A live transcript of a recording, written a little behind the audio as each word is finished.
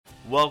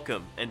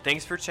Welcome, and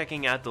thanks for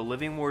checking out the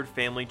Living Word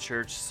Family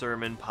Church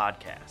Sermon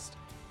Podcast.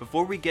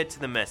 Before we get to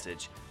the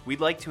message, we'd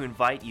like to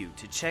invite you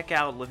to check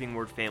out Living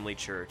Word Family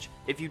Church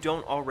if you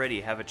don't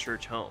already have a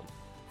church home.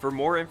 For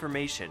more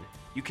information,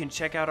 you can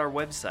check out our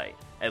website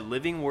at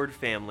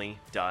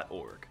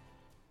livingwordfamily.org.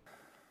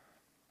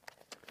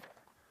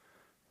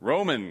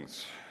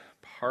 Romans,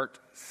 part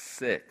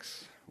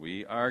 6.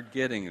 We are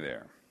getting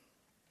there.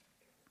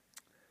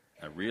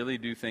 I really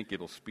do think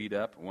it'll speed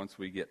up once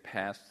we get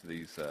past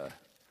these,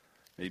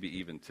 maybe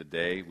even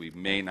today. We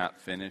may not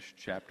finish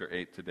chapter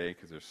 8 today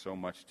because there's so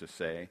much to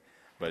say,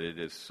 but it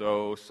is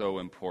so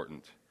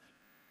important.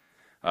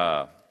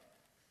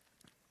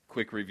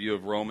 Quick review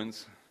of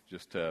Romans,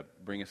 just to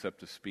bring us up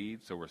to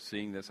speed. So we're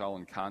seeing this all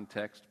in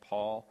context.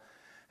 Paul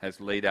has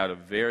laid out a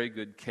very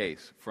good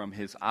case from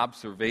his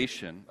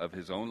observation of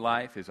his own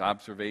life, his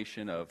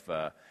observation of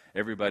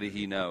everybody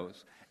he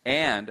knows,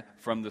 and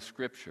from the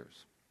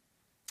Scriptures.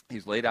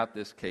 He's laid out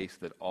this case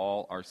that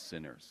all are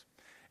sinners.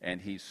 And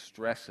he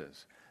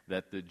stresses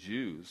that the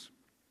Jews,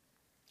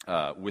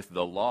 with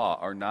the law,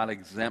 are not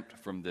exempt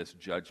from this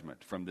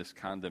judgment, from this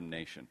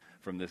condemnation,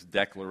 from this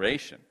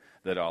declaration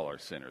that all are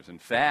sinners. In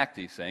fact,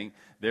 he's saying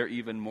they're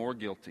even more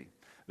guilty.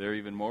 They're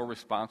even more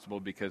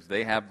responsible because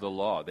they have the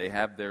law. They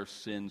have their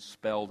sins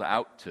spelled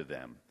out to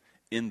them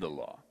in the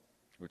law,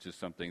 which is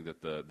something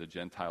that the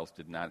Gentiles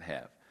did not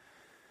have.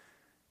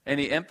 And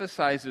he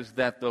emphasizes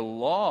that the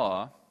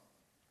law,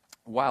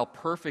 while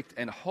perfect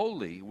and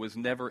holy, was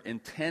never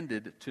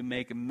intended to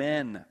make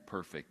men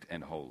perfect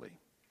and holy.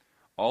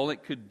 All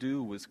it could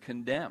do was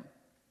condemn.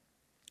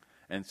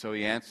 And so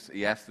he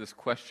asked this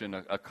question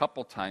a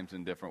couple times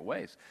in different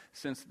ways.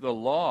 Since the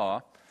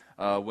law,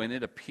 when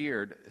it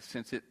appeared,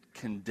 since it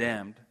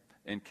condemned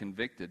and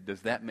convicted,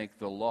 does that make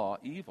the law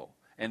evil?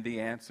 And the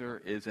answer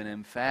is an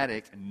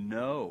emphatic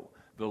no.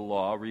 The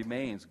law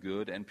remains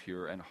good and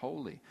pure and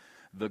holy.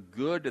 The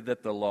good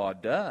that the law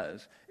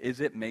does is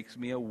it makes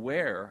me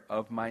aware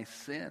of my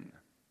sin.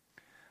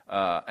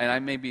 And I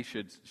maybe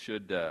should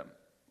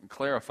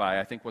clarify,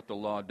 I think what the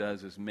law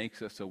does is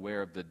makes us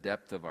aware of the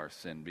depth of our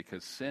sin,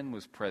 because sin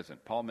was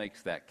present. Paul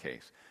makes that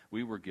case.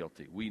 We were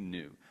guilty. We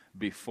knew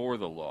before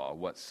the law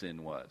what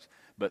sin was.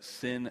 But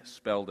sin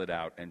spelled it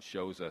out and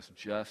shows us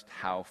just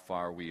how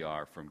far we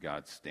are from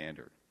God's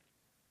standard.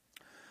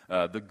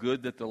 The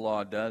good that the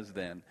law does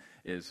then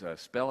is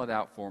spell it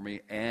out for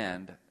me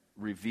and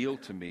reveal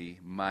to me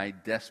my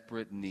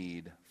desperate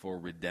need for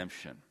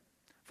redemption,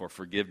 for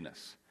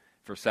forgiveness,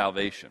 for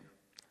salvation.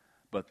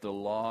 But the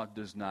law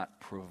does not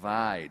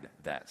provide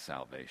that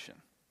salvation.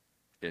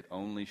 It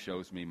only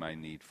shows me my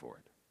need for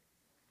it.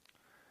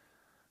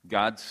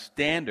 God's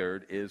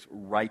standard is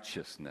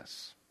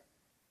righteousness.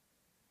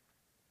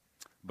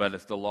 But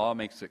as the law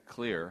makes it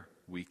clear,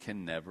 we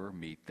can never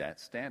meet that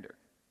standard.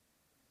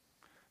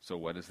 So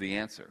what is the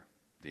answer?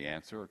 The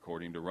answer,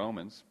 according to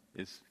Romans,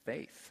 is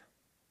faith.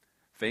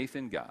 Faith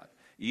in God.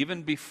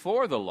 Even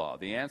before the law,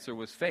 the answer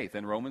was faith.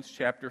 And Romans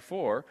chapter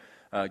 4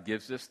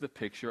 gives us the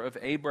picture of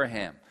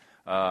Abraham,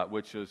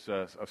 which is,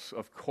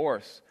 of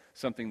course,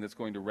 something that's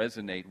going to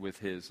resonate with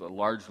his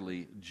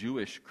largely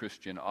Jewish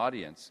Christian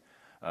audience,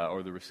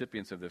 or the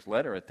recipients of this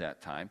letter at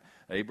that time.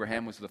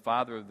 Abraham was the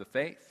father of the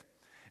faith.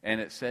 And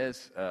it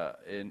says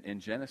in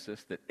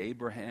Genesis that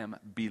Abraham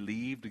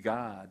believed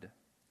God,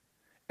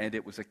 and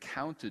it was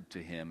accounted to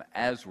him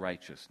as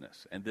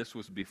righteousness. And this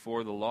was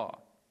before the law.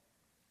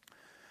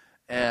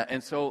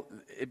 And so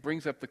it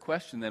brings up the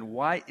question then,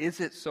 why is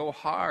it so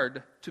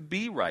hard to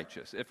be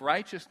righteous? If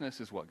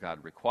righteousness is what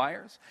God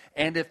requires,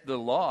 and if the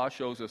law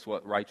shows us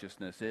what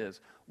righteousness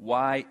is,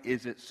 why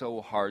is it so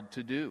hard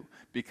to do?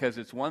 Because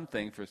it's one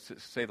thing for,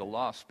 say, the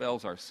law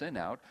spells our sin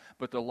out,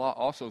 but the law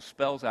also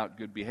spells out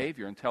good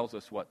behavior and tells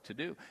us what to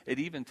do. It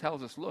even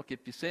tells us, look, if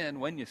you sin,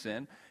 when you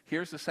sin,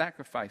 here's the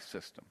sacrifice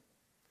system.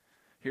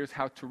 Here's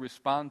how to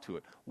respond to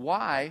it.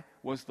 Why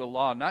was the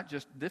law not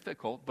just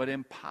difficult, but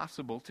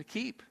impossible to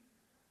keep?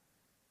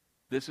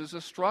 This is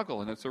a struggle,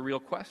 and it's a real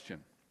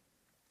question.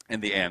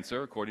 And the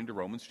answer, according to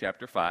Romans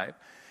chapter 5,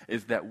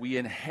 is that we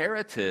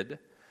inherited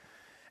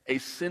a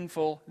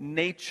sinful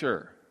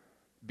nature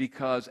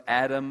because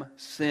Adam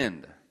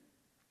sinned.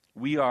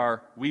 We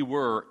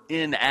were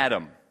in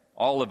Adam.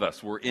 All of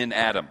us were in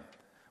Adam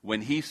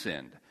when he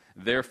sinned.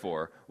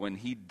 Therefore, when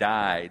he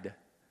died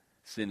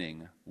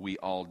sinning, we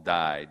all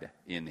died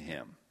in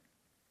him.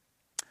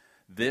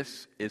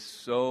 This is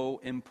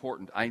so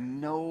important. I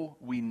know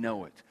we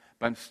know it.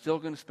 But I'm still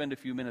going to spend a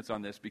few minutes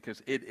on this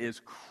because it is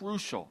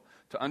crucial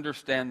to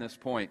understand this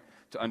point,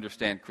 to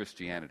understand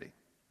Christianity,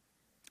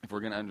 if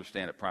we're going to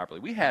understand it properly.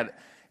 We had,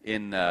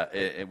 when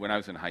I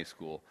was in high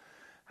school,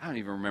 I don't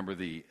even remember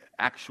the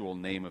actual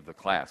name of the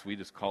class. We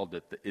just called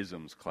it the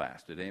isms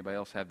class. Did anybody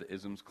else have the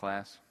isms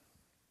class?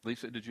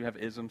 Lisa, did you have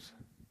isms?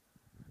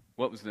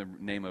 What was the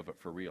name of it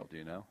for real? Do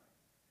you know?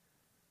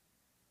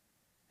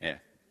 Yeah.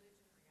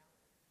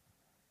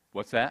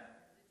 What's that?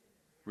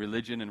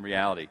 Religion and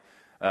reality.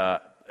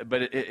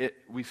 But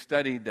we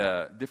studied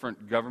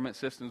different government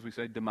systems. We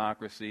studied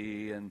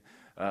democracy and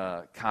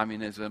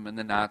communism and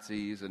the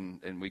Nazis,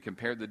 and we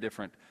compared the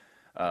different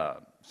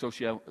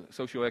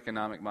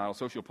socioeconomic models,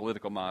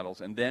 socio-political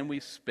models, and then we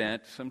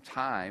spent some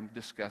time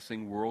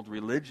discussing world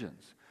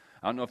religions.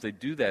 I don't know if they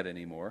do that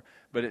anymore,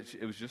 but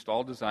it was just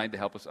all designed to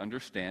help us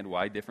understand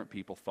why different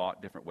people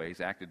thought different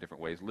ways, acted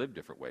different ways, lived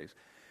different ways.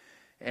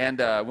 And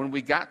when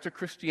we got to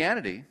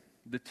Christianity,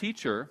 the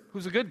teacher,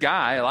 who's a good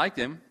guy, I liked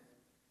him,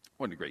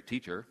 wasn't a great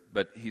teacher,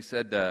 but he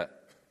said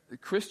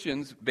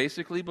Christians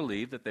basically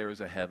believe that there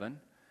is a heaven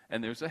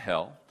and there's a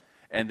hell,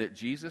 and that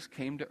Jesus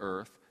came to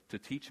earth to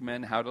teach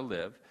men how to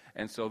live,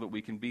 and so that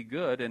we can be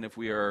good, and if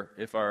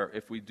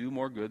we do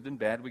more good than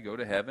bad, we go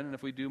to heaven, and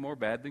if we do more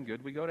bad than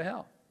good, we go to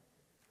hell.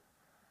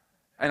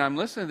 And I'm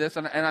listening to this,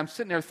 and I'm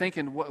sitting there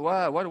thinking,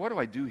 what do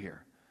I do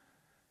here?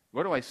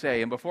 What do I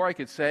say? And before I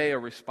could say or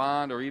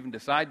respond or even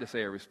decide to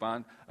say or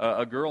respond,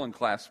 a girl in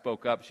class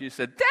spoke up. She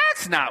said,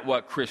 "That's not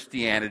what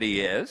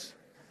Christianity is."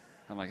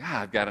 I'm like,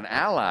 I've got an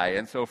ally.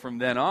 And so from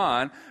then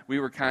on, we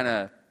were kind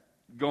of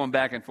going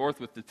back and forth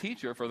with the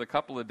teacher for the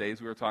couple of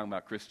days we were talking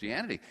about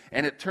Christianity.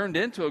 And it turned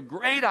into a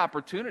great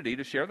opportunity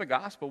to share the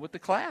gospel with the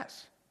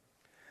class.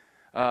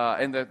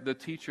 And the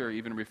teacher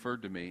even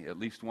referred to me at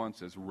least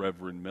once as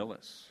Reverend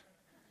Millis.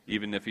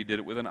 Even if he did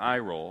it with an eye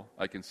roll,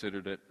 I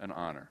considered it an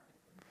honor.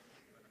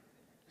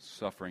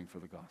 Suffering for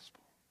the gospel.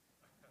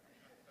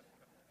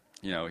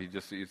 You know, he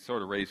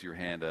sort of raise your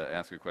hand to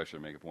ask a question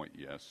or make a point.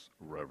 Yes,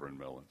 Reverend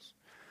Millis.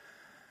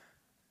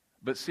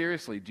 But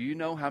seriously, do you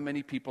know how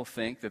many people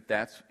think that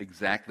that's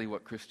exactly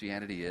what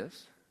Christianity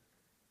is?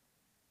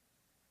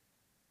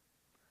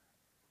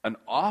 An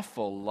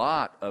awful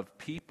lot of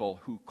people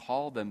who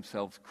call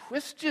themselves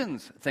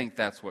Christians think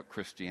that's what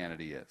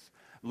Christianity is,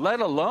 let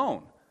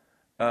alone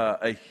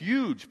a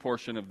huge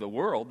portion of the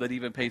world that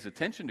even pays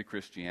attention to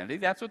Christianity.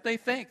 That's what they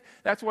think.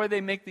 That's why they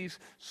make these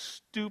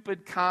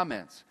stupid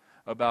comments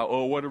about,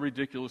 oh, what a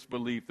ridiculous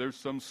belief. There's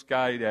some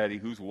sky daddy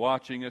who's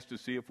watching us to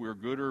see if we're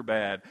good or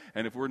bad,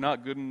 and if we're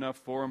not good enough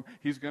for him,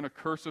 he's going to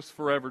curse us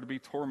forever to be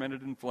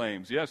tormented in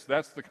flames. Yes,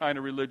 that's the kind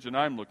of religion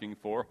I'm looking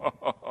for.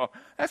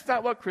 That's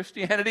not what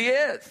Christianity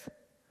is.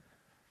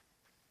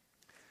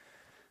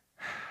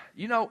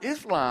 You know,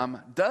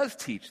 Islam does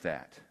teach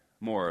that,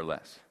 more or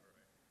less.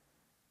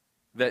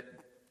 That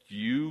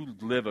you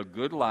live a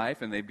good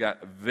life, and they've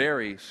got a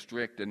very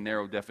strict and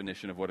narrow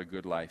definition of what a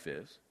good life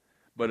is.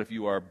 But if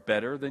you are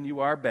better than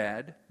you are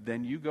bad,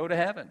 then you go to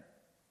heaven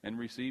and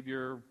receive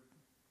your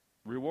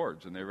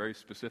rewards. And they're very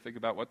specific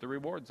about what the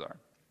rewards are.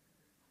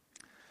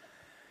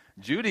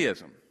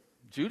 Judaism.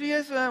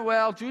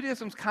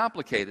 Judaism's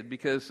complicated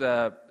because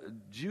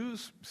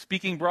Jews,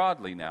 speaking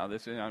broadly now,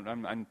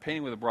 I'm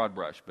painting with a broad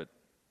brush, but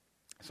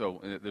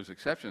so there's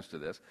exceptions to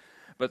this,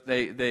 but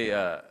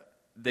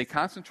they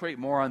concentrate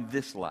more on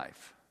this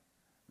life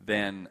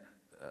than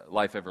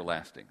life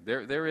everlasting.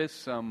 There is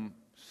some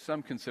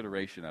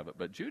consideration of it,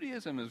 but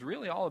Judaism is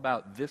really all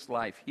about this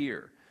life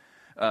here.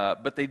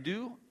 But they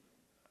do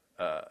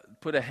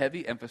put a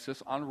heavy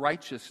emphasis on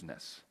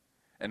righteousness.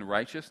 And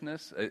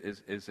righteousness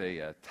is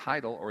a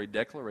title or a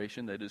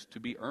declaration that is to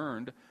be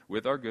earned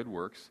with our good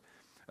works,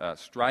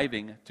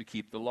 striving to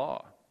keep the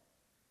law.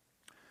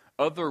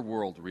 Other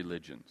world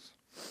religions,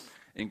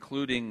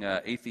 including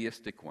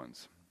atheistic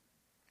ones,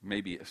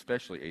 maybe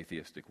especially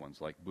atheistic ones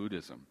like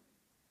Buddhism.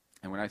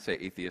 And when I say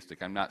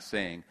atheistic, I'm not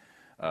saying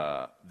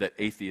that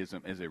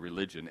atheism is a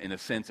religion. In a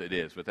sense it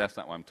is, but that's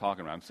not what I'm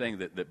talking about. I'm saying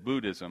that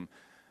Buddhism,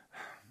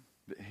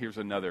 here's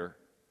another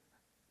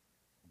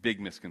big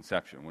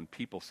misconception. When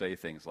people say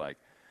things like,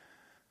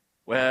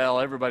 well,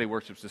 everybody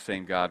worships the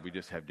same God, we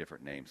just have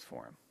different names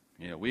for him.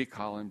 You know, we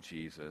call him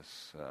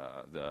Jesus,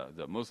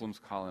 the Muslims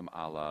call him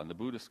Allah, and the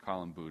Buddhists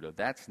call him Buddha.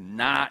 That's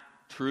not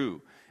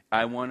true.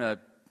 I want to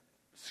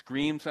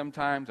scream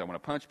sometimes, I want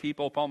to punch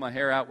people, pull my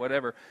hair out,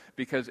 whatever,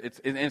 because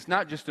it's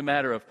not just a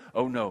matter of,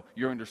 oh no,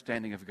 your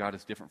understanding of God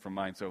is different from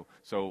mine, so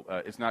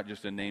it's not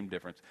just a name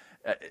difference.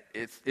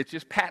 It's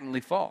just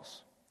patently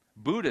false.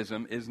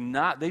 Buddhism is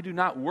not, they do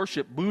not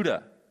worship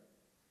Buddha.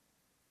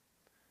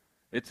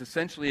 It's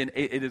essentially,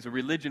 it is a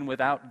religion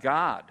without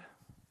God.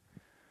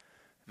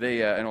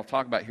 They, and I'll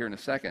talk about here in a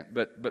second,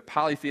 but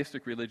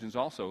polytheistic religions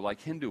also,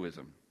 like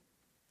Hinduism,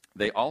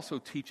 they also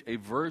teach a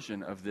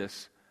version of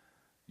this,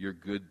 your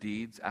good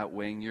deeds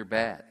outweighing your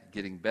bad,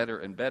 getting better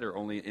and better.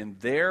 Only in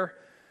their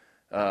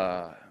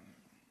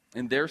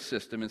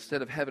system,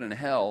 instead of heaven and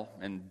hell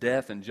and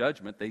death and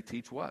judgment, they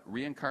teach what?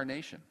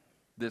 Reincarnation.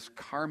 This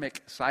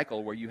karmic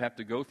cycle where you have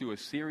to go through a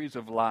series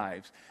of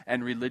lives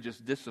and religious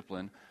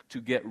discipline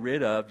to get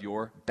rid of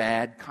your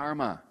bad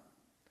karma.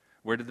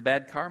 Where did the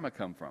bad karma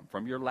come from?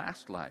 From your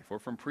last life or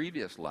from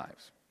previous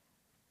lives.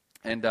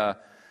 And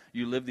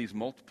you live these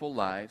multiple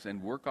lives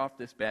and work off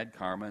this bad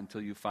karma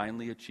until you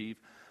finally achieve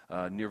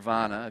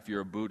nirvana if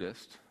you're a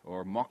Buddhist,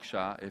 or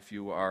moksha if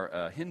you are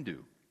a Hindu.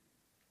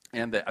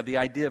 And the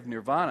idea of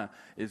nirvana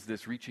is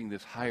this reaching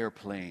this higher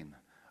plane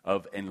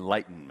of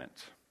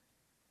enlightenment,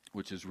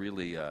 which is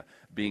really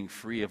being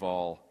free of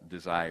all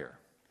desire.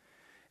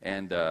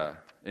 And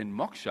in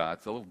moksha,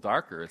 it's a little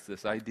darker. It's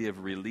this idea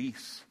of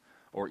release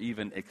or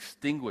even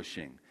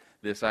extinguishing.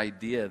 This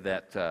idea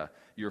that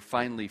you're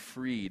finally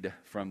freed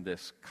from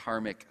this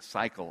karmic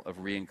cycle of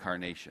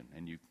reincarnation,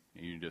 and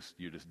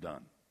you're just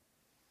done.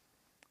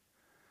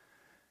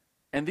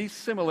 And these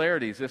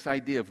similarities, this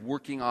idea of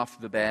working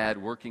off the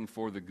bad, working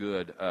for the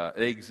good,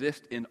 they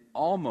exist in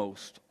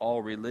almost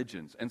all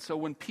religions. And so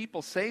when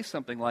people say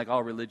something like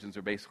all religions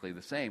are basically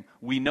the same,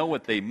 we know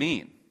what they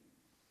mean.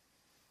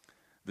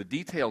 The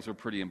details are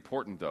pretty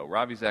important, though.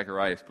 Ravi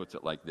Zacharias puts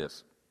it like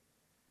this.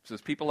 He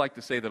says, people like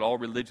to say that all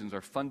religions are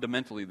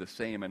fundamentally the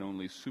same and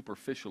only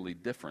superficially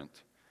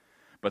different.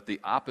 But the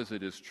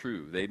opposite is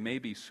true. They may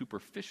be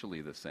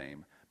superficially the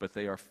same, but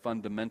they are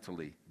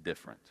fundamentally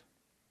different.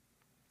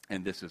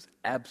 And this is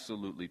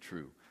absolutely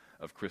true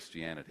of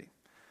Christianity.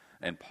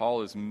 And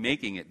Paul is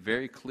making it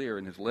very clear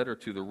in his letter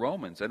to the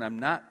Romans. And I'm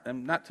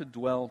not to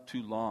dwell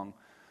too long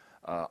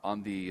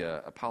on the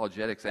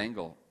apologetics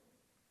angle,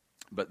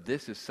 but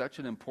this is such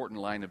an important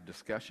line of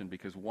discussion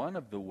because one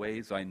of the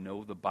ways I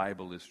know the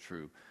Bible is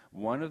true,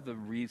 one of the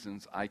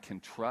reasons I can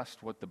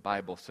trust what the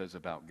Bible says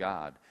about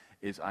God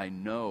is I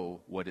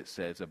know what it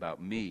says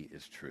about me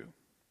is true.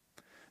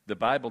 The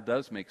Bible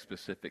does make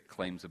specific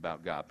claims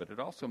about God, but it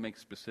also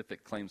makes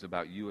specific claims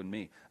about you and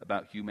me,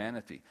 about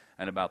humanity,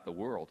 and about the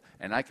world.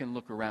 And I can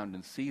look around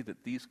and see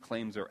that these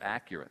claims are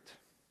accurate.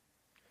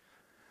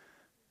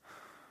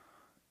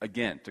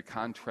 Again, to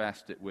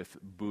contrast it with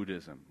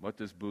Buddhism. What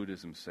does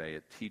Buddhism say?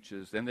 It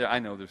teaches, and I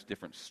know there's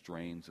different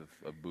strains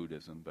of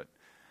Buddhism, but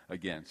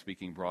again,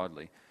 speaking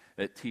broadly,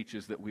 it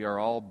teaches that we are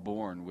all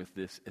born with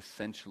this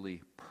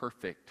essentially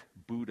perfect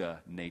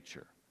Buddha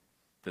nature,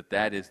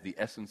 that is the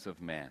essence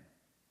of man.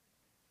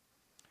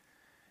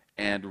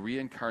 And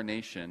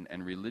reincarnation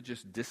and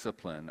religious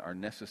discipline are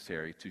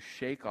necessary to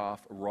shake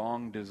off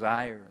wrong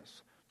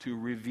desires, to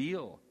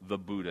reveal the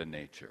Buddha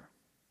nature.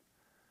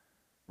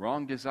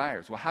 Wrong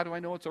desires. Well, how do I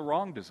know it's a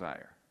wrong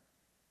desire?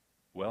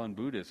 Well, in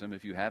Buddhism,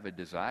 if you have a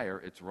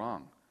desire, it's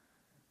wrong.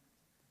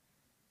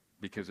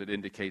 Because it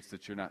indicates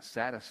that you're not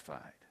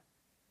satisfied.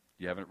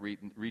 You haven't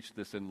reached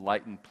this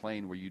enlightened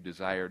plane where you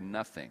desire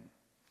nothing.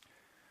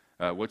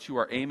 What you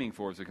are aiming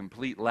for is a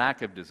complete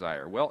lack of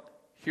desire. Well,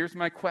 here's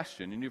my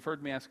question, and you've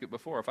heard me ask it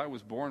before. If I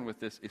was born with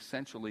this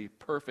essentially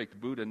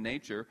perfect Buddha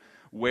nature,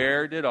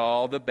 where did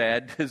all the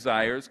bad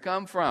desires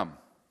come from?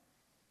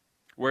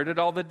 Where did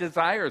all the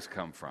desires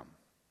come from?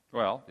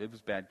 Well, it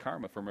was bad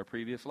karma from a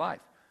previous life.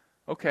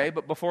 Okay,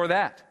 but before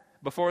that.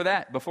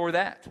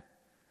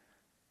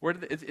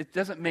 It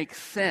doesn't make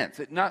sense.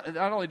 Not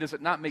only does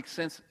it not make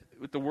sense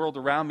with the world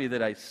around me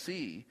that I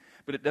see,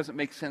 but it doesn't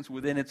make sense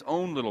within its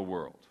own little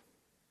world.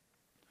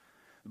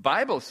 The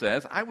Bible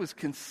says, I was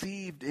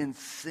conceived in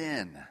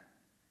sin.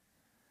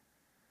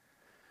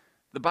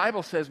 The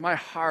Bible says, my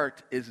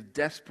heart is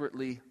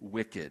desperately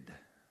wicked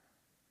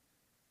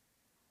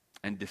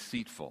and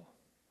deceitful.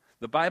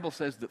 The Bible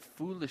says that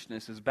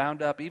foolishness is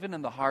bound up even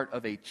in the heart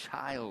of a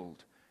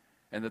child,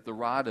 and that the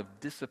rod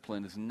of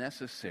discipline is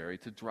necessary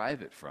to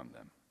drive it from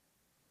them.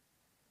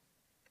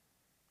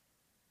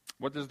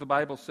 What does the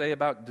Bible say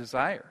about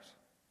desires?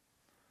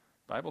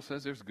 The Bible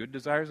says there's good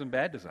desires and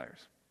bad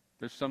desires.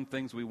 There's some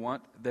things we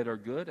want that are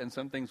good and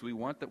some things we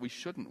want that we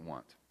shouldn't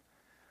want.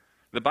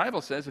 The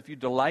Bible says if you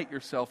delight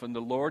yourself in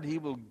the Lord, He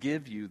will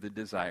give you the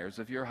desires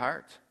of your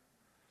heart.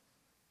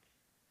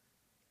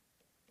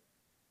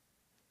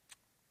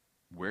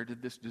 Where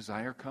did this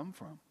desire come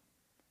from?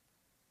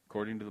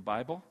 According to the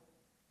Bible,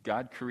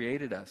 God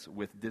created us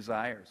with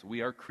desires.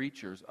 We are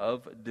creatures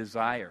of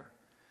desire.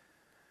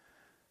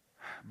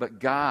 But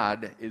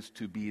God is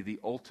to be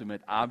the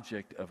ultimate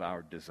object of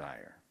our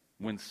desire.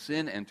 When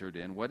sin entered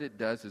in, what it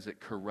does is it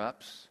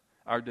corrupts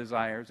our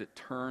desires, it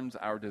turns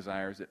our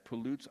desires, it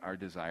pollutes our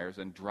desires,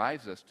 and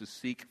drives us to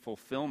seek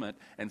fulfillment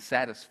and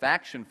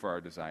satisfaction for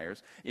our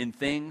desires in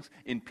things,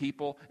 in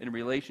people, in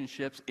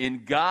relationships,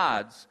 in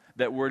gods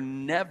that were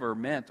never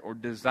meant or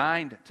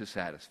designed to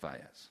satisfy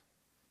us.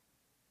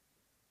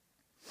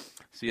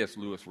 C.S.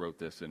 Lewis wrote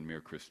this in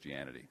Mere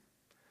Christianity.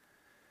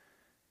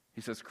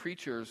 He says,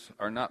 creatures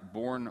are not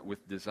born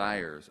with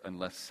desires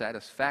unless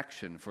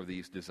satisfaction for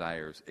these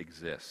desires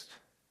exists.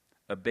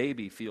 A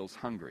baby feels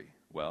hungry.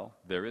 Well,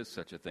 there is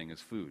such a thing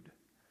as food.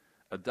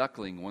 A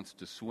duckling wants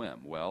to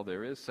swim. Well,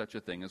 there is such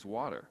a thing as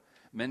water.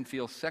 Men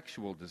feel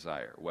sexual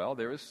desire. Well,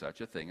 there is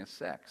such a thing as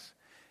sex.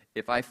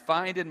 If I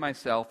find in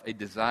myself a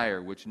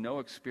desire which no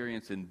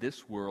experience in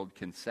this world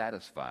can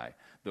satisfy,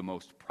 the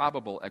most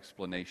probable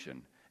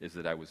explanation is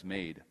that I was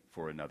made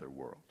for another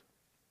world.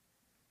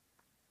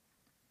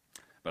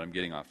 But I'm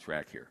getting off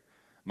track here.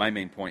 My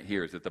main point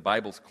here is that the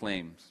Bible's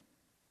claims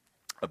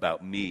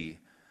about me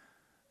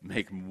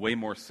make way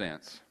more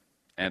sense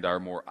and are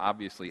more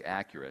obviously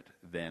accurate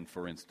than,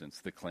 for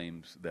instance, the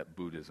claims that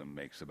Buddhism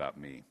makes about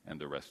me and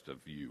the rest of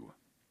you.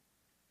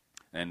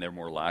 And they're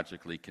more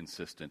logically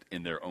consistent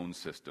in their own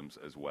systems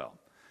as well.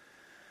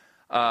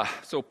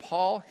 So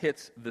Paul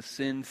hits the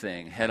sin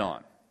thing head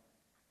on.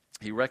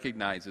 He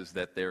recognizes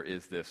that there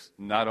is this,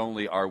 not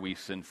only are we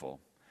sinful,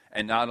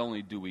 and not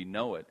only do we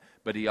know it,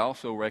 but he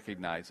also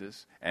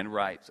recognizes and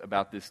writes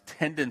about this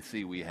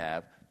tendency we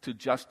have to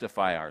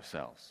justify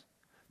ourselves,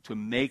 to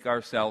make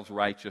ourselves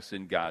righteous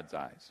in God's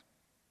eyes.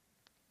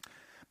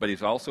 But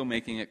he's also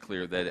making it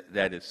clear that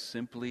that is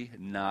simply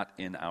not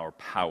in our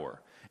power.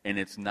 And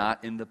it's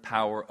not in the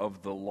power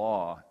of the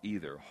law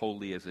either,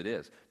 holy as it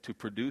is, to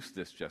produce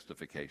this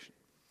justification.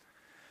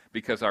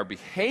 Because our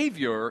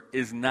behavior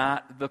is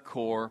not the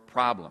core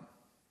problem.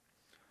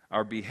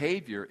 Our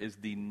behavior is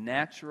the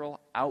natural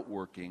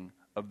outworking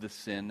of the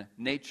sin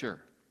nature.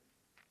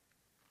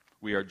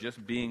 We are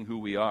just being who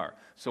we are.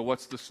 So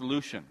what's the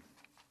solution?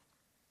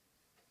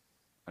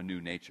 A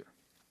new nature.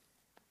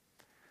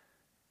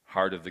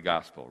 Heart of the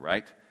gospel,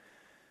 right?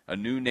 A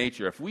new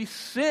nature. If we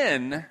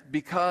sin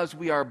because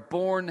we are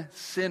born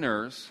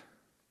sinners,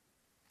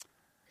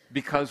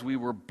 because we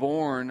were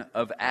born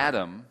of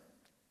Adam,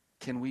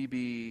 can we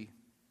be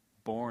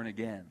born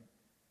again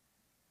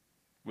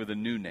with a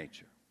new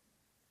nature?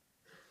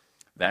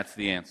 That's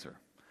the answer.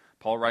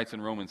 Paul writes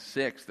in Romans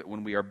 6 that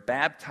when we are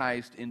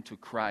baptized into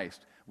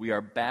Christ, we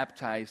are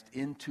baptized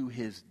into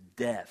his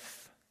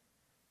death.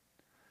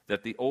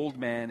 That the old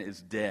man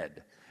is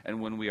dead. And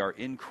when we are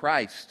in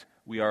Christ,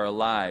 we are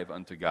alive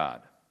unto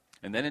God.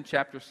 And then in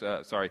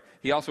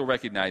he also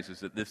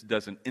recognizes that this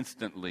doesn't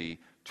instantly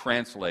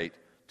translate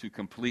to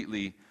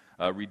completely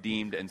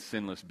redeemed and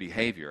sinless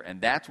behavior. And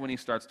that's when he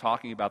starts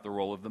talking about the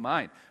role of the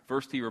mind.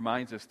 First, he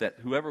reminds us that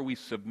whoever we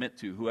submit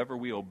to, whoever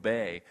we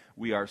obey,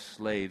 we are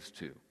slaves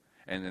to.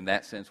 And in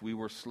that sense, we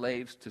were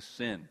slaves to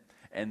sin.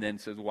 And then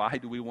says, why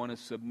do we want to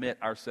submit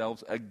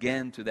ourselves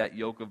again to that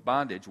yoke of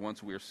bondage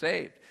once we're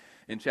saved?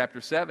 In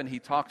chapter 7, he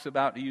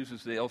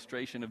uses the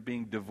illustration of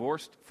being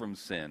divorced from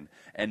sin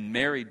and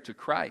married to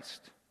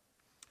Christ.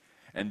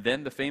 And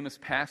then the famous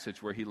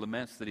passage where he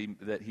laments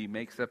that he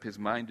makes up his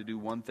mind to do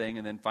one thing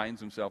and then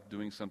finds himself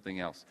doing something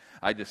else.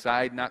 I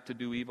decide not to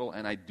do evil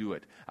and I do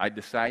it. I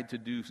decide to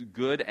do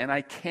good and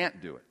I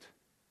can't do it.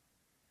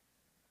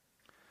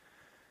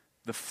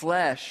 The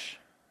flesh,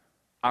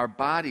 our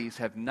bodies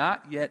have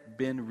not yet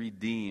been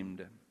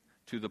redeemed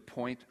to the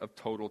point of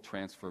total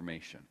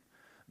transformation.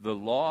 The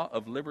law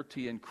of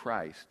liberty in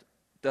Christ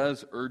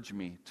does urge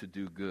me to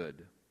do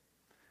good.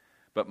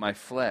 But my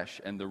flesh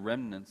and the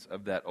remnants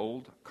of that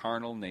old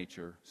carnal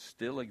nature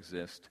still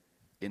exist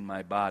in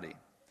my body.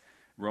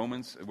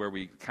 Romans, where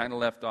we kind of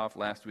left off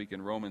last week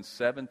in Romans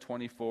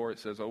 7:24, it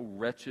says, "O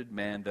wretched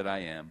man that I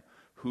am,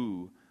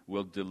 who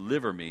will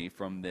deliver me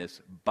from this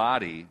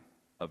body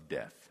of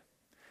death?"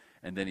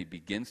 And then he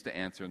begins to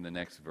answer in the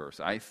next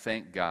verse, "I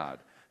thank God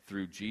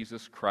through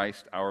Jesus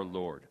Christ our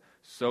Lord.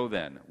 So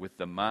then, with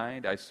the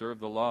mind I serve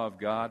the law of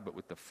God, but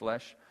with the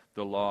flesh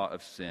the law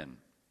of sin.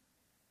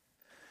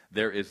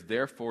 There is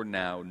therefore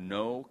now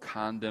no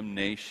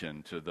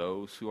condemnation to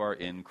those who are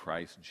in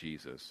Christ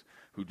Jesus,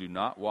 who do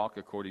not walk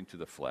according to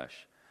the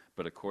flesh,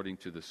 but according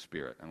to the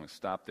Spirit." I'm going to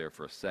stop there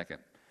for a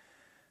second,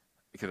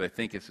 because I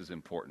think this is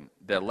important.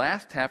 The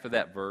last half of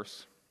that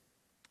verse,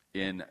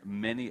 in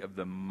many of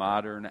the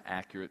modern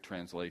accurate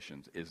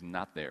translations, is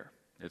not there.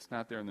 It's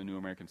not there in the New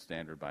American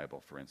Standard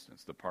Bible, for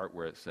instance, the part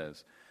where it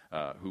says,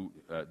 who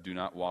do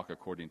not walk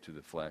according to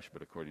the flesh,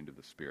 but according to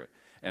the Spirit.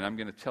 And I'm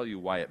going to tell you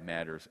why it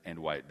matters and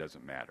why it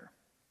doesn't matter.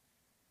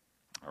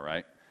 All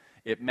right?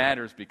 It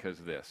matters because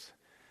of this.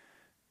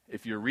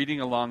 If you're reading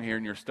along here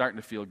and you're starting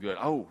to feel good,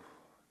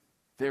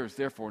 there is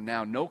therefore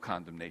now no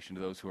condemnation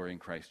to those who are in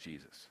Christ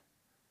Jesus.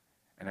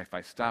 And if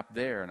I stop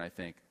there and I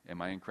think,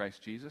 am I in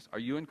Christ Jesus? Are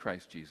you in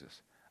Christ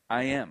Jesus?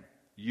 I am.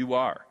 You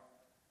are.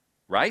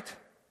 Right?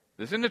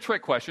 This isn't a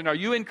trick question. Are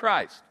you in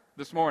Christ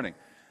this morning?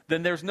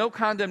 Then there's no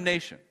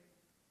condemnation.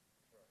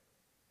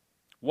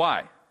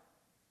 Why?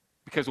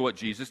 Because of what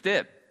Jesus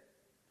did.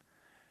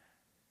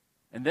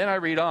 And then I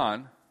read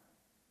on,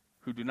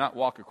 who do not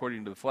walk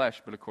according to the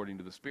flesh, but according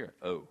to the Spirit.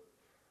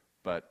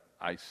 But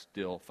I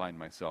still find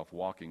myself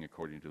walking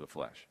according to the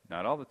flesh.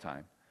 Not all the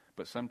time,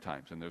 but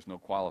sometimes, and there's no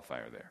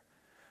qualifier there.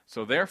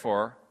 So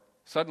therefore,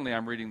 suddenly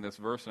I'm reading this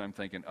verse and I'm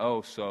thinking,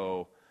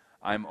 so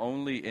I'm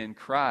only in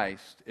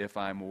Christ if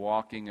I'm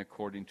walking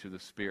according to the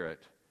Spirit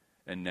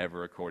and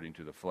never according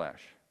to the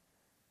flesh.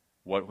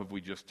 What have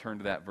we just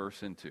turned that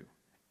verse into?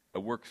 A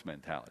works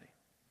mentality.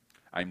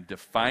 I'm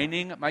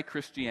defining my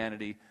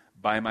Christianity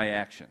by my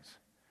actions.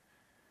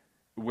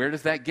 Where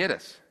does that get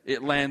us?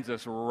 It lands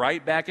us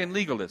right back in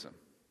legalism.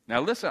 Now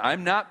listen,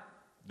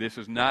 this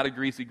is not a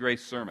greasy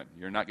grace sermon.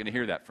 You're not going to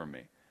hear that from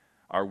me.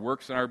 Our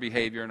works and our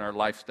behavior and our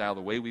lifestyle,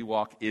 the way we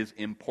walk, is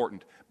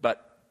important.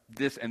 But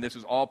this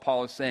is all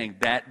Paul is saying,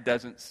 that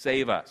doesn't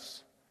save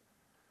us.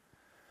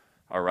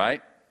 All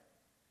right?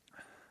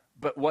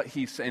 But what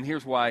he's saying,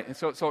 here's why. And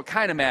so it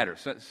kind of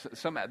matters.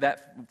 Some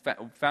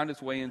that found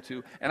its way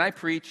into, and I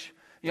preach.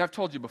 I've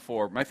told you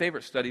before, my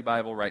favorite study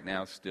Bible right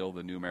now is still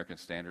the New American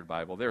Standard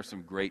Bible. There are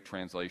some great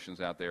translations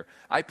out there.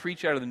 I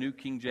preach out of the New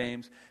King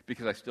James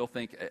because I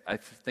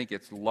think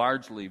it's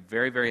largely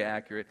very, very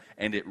accurate,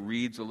 and it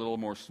reads a little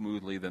more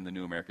smoothly than the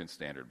New American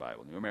Standard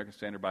Bible. New American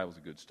Standard Bible is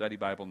a good study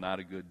Bible, not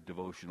a good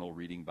devotional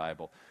reading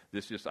Bible.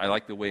 I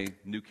like the way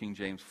New King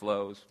James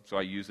flows, so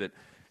I use it.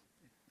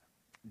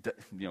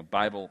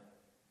 Bible.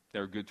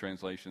 There are good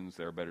translations,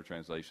 there are better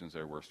translations,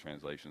 there are worse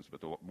translations,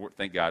 but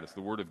thank God it's the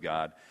Word of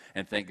God,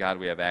 and thank God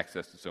we have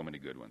access to so many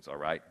good ones, all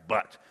right?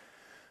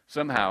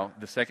 Somehow,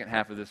 the second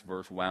half of this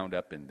verse wound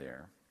up in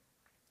there.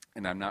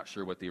 And I'm not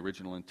sure what the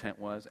original intent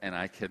was, and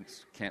I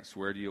can't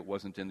swear to you it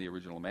wasn't in the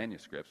original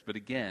manuscripts. But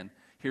again,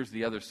 here's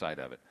the other side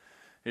of it.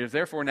 There is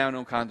therefore now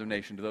no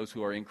condemnation to those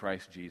who are in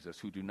Christ Jesus,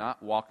 who do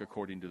not walk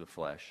according to the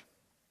flesh,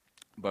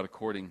 but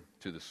according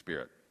to the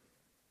Spirit.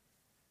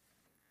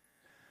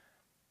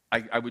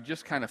 I would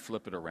just kind of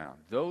flip it around.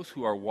 Those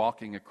who are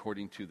walking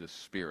according to the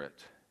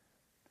Spirit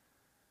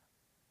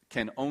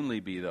can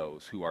only be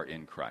those who are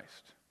in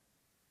Christ.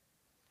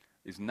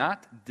 Is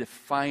not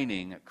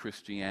defining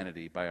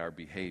Christianity by our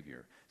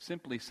behavior,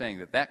 simply saying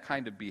that that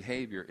kind of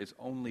behavior is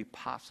only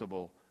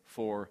possible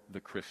for the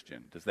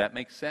Christian. Does that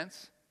make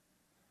sense?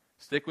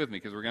 Stick with me,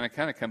 because we're going to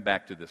kind of come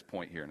back to this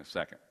point here in a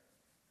second.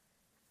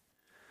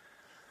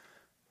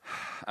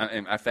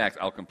 In fact,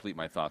 I'll complete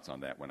my thoughts on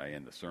that when I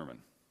end the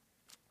sermon.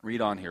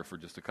 Read on here for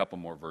just a couple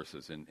more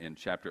verses. In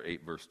chapter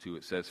 8, verse 2,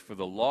 it says, "For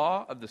the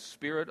law of the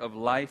Spirit of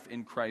life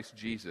in Christ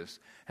Jesus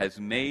has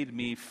made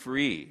me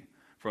free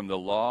from the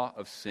law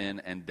of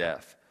sin and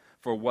death.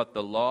 For what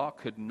the law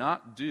could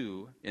not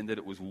do, in that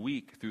it was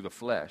weak through the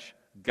flesh,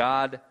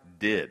 God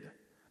did.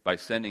 By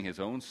sending his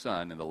own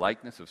Son in the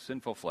likeness of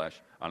sinful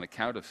flesh on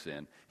account of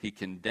sin, he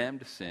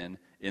condemned sin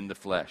in the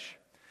flesh,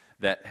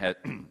 that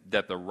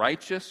the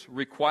righteous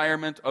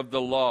requirement of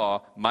the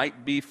law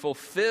might be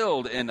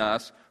fulfilled in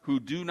us who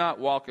do not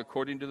walk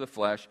according to the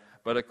flesh,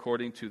 but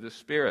according to the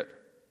Spirit."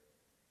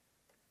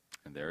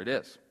 And there it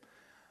is.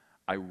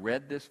 I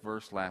read this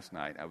verse last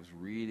night. I was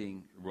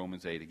reading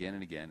Romans 8 again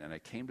and again, and I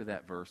came to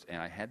that verse,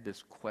 and I had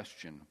this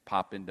question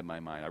pop into my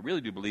mind. I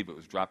really do believe it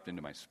was dropped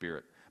into my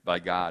spirit by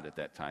God at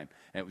that time,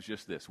 and it was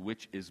just this: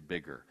 which is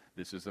bigger?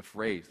 This is a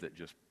phrase that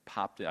just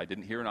popped in. I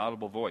didn't hear an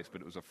audible voice,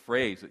 but it was a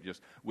phrase that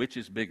just, which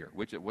is bigger?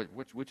 Which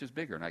is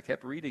bigger? And I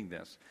kept reading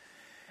this.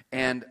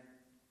 And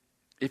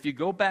if you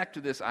go back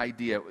to this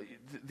idea,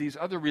 these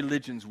other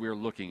religions we're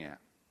looking at,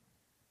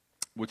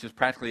 which is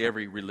practically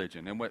every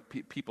religion. And what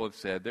people have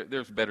said,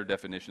 there's better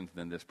definitions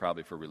than this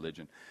probably for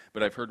religion,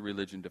 but I've heard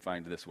religion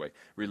defined this way.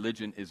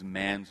 Religion is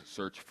man's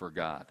search for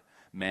God,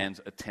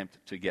 man's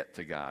attempt to get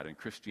to God, and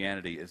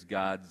Christianity is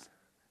God's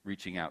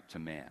reaching out to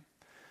man.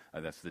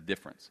 That's the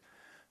difference.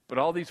 But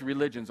all these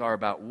religions are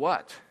about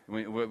what?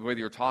 Whether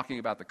you're talking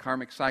about the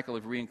karmic cycle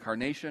of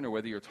reincarnation, or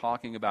whether you're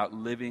talking about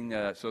living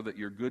so that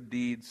your good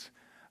deeds,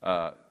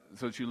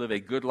 so that you live a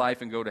good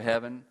life and go to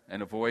heaven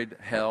and avoid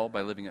hell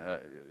by living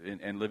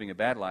a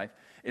bad life.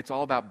 It's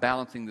all about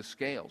balancing the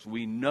scales.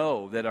 We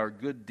know that our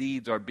good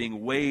deeds are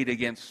being weighed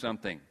against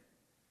something,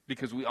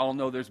 because we all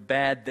know there's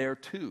bad there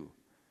too.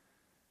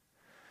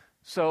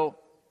 So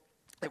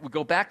we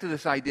go back to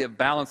this idea of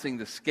balancing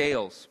the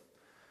scales.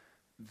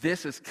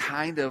 This is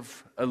kind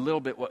of a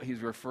little bit what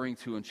he's referring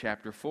to in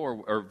chapter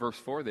 4, or verse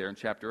 4 there in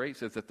chapter 8,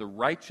 says that the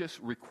righteous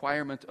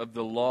requirement of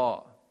the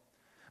law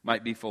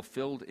might be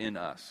fulfilled in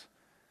us.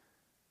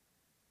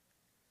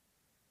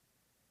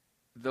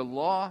 The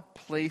law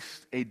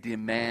placed a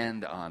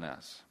demand on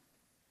us.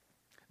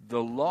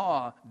 The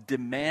law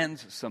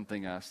demands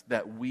something us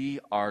that we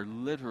are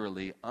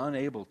literally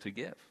unable to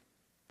give.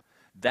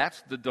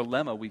 That's the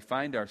dilemma we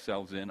find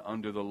ourselves in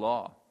under the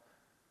law.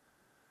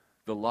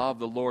 The law of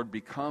the Lord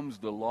becomes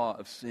the law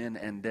of sin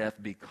and death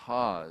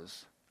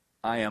because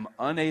I am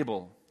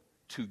unable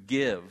to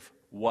give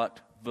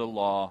what the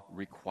law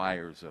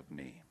requires of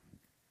me.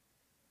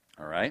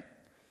 All right?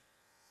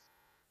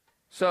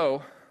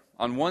 So,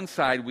 on one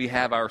side, we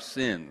have our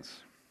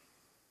sins.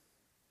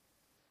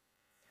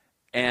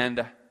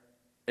 And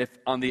if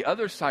on the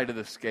other side of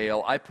the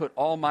scale, I put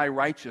all my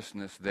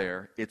righteousness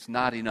there, it's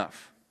not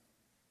enough.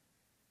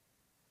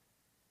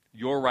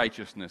 Your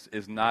righteousness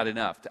is not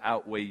enough to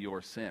outweigh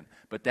your sin.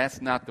 But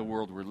that's not the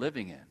world we're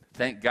living in.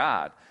 Thank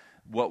God.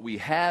 What we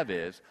have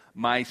is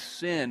my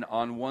sin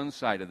on one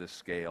side of the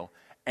scale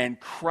and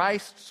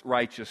Christ's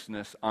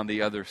righteousness on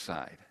the other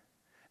side.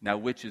 Now,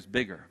 which is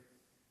bigger?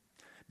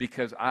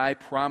 Because I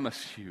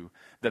promise you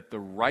that the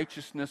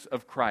righteousness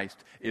of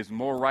Christ is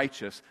more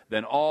righteous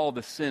than all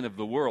the sin of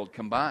the world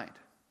combined.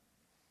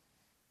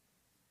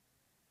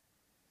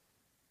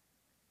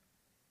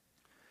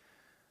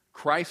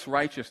 Christ's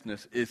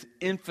righteousness is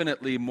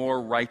infinitely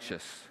more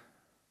righteous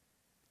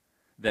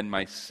than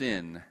my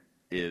sin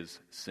is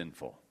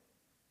sinful.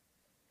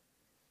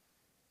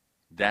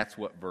 That's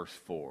what verse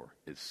 4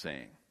 is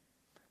saying.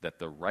 That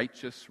the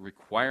righteous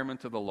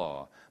requirement of the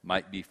law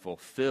might be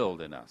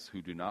fulfilled in us who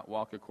do not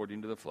walk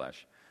according to the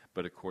flesh,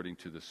 but according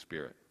to the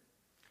Spirit.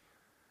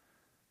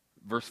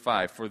 Verse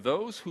 5, "For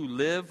those who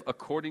live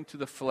according to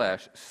the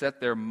flesh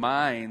set their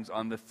minds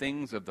on the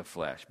things of the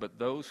flesh, but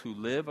those who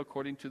live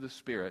according to the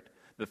Spirit,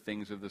 the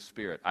things of the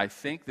Spirit." I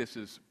think this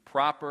is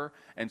proper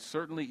and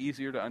certainly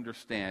easier to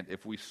understand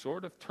if we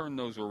sort of turn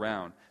those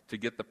around to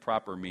get the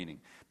proper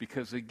meaning.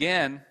 Because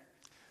again,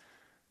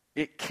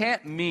 it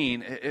can't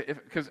mean,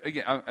 because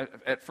again,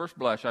 at first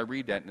blush, I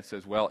read that and it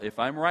says, well, if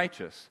I'm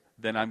righteous,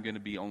 then I'm going to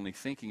be only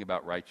thinking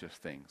about righteous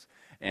things.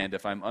 And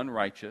if I'm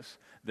unrighteous,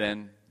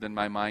 then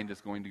my mind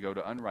is going to go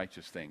to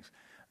unrighteous things.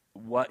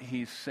 What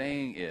he's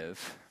saying is,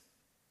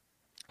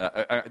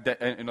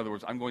 in other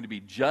words, I'm going to be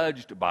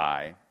judged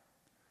by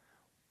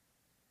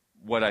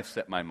what I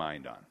set my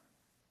mind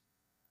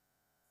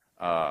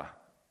on.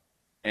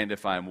 And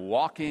if I'm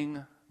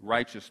walking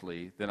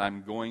righteously, then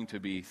I'm going to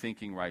be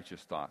thinking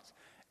righteous thoughts.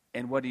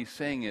 And what he's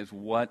saying is,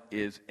 what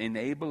is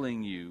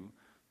enabling you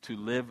to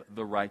live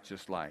the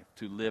righteous life,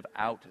 to live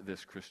out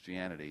this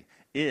Christianity,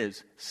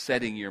 is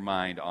setting your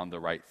mind on the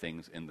right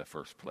things in the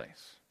first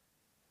place.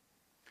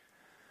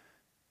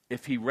 And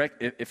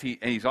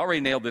he's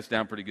already nailed this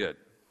down pretty good.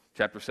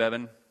 Chapter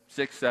 7,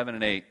 6, 7,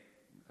 and 8,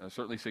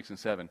 certainly 6 and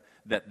 7,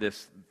 that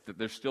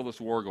there's still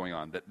this war going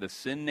on, that the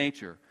sin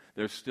nature,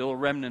 there's still a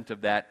remnant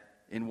of that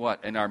in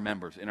what? In our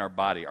members, in our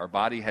body. Our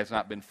body has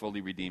not been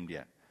fully redeemed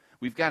yet.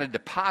 We've got a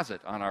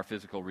deposit on our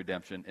physical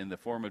redemption in the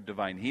form of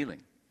divine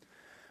healing.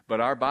 But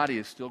our body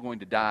is still going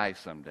to die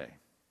someday.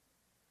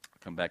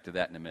 I'll come back to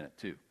that in a minute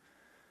too.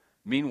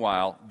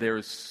 Meanwhile,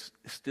 there's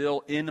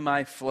still in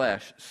my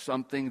flesh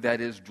something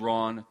that is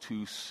drawn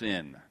to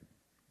sin.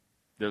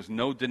 There's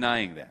no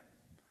denying that.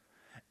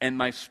 And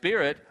my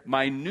spirit,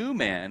 my new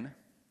man,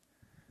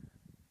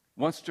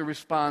 wants to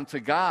respond to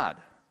God.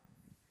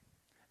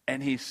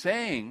 And he's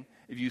saying,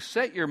 if you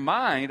set your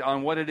mind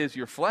on what it is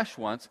your flesh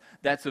wants,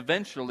 that's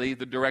eventually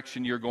the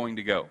direction you're going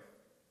to go.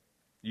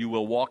 You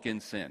will walk in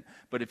sin.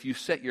 But if you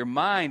set your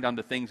mind on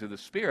the things of the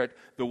Spirit,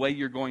 the way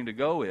you're going to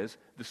go is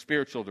the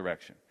spiritual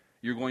direction.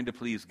 You're going to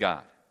please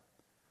God.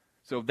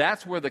 So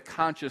that's where the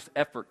conscious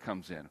effort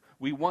comes in.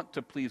 We want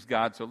to please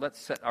God, so let's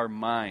set our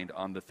mind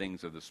on the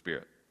things of the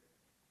Spirit.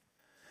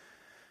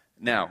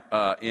 Now,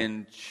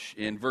 in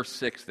verse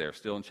 6 there,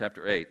 still in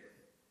chapter 8,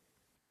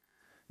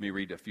 let me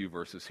read a few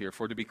verses here.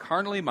 For to be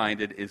carnally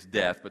minded is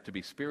death, but to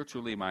be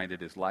spiritually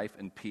minded is life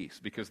and peace.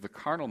 Because the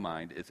carnal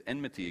mind is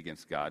enmity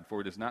against God, for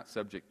it is not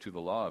subject to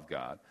the law of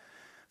God,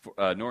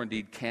 nor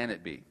indeed can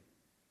it be.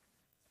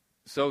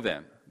 So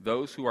then,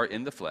 those who are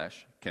in the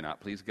flesh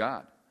cannot please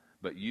God.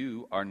 But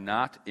you are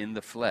not in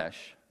the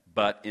flesh,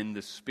 but in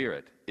the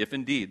Spirit, if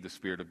indeed the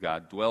Spirit of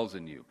God dwells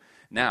in you.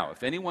 Now,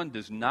 if anyone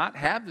does not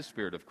have the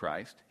Spirit of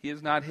Christ, he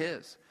is not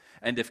his.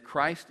 And if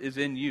Christ is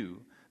in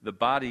you, the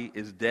body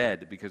is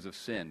dead because of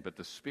sin, but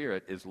the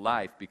Spirit is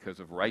life because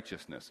of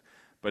righteousness.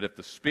 But if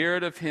the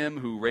Spirit of him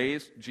who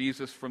raised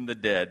Jesus from the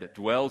dead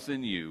dwells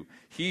in you,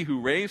 he who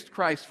raised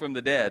Christ from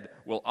the dead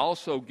will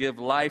also give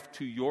life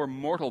to your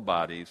mortal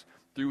bodies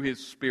through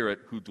his Spirit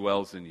who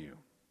dwells in you.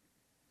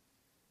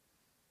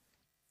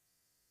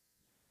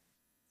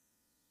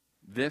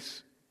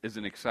 This is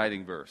an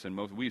exciting verse, and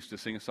we used to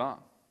sing a song.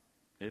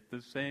 If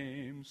the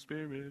same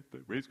Spirit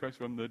that raised Christ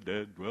from the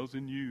dead dwells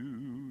in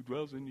you,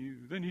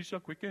 then he shall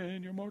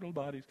quicken your mortal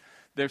bodies.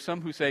 There's some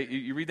who say,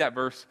 you read that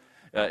verse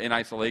in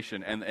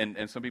isolation,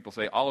 and some people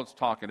say all it's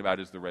talking about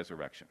is the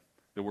resurrection.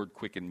 The word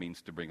quicken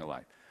means to bring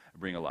alive.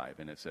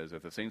 And it says,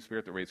 if the same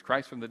Spirit that raised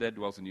Christ from the dead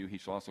dwells in you, he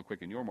shall also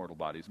quicken your mortal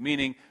bodies.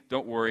 Meaning,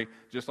 don't worry,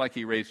 just like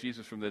he raised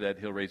Jesus from the dead,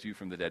 he'll raise you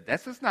from the dead.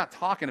 That's just not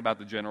talking about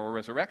the general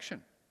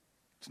resurrection.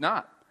 It's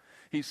not.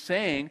 He's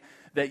saying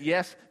that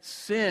yes,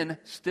 sin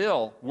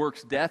still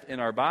works death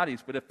in our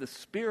bodies, but if the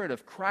Spirit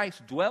of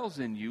Christ dwells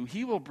in you,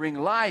 he will bring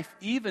life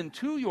even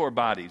to your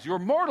bodies, your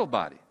mortal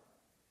body.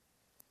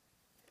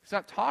 He's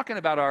not talking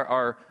about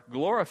our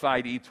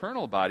glorified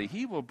eternal body.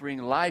 He will bring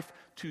life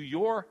to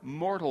your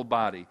mortal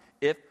body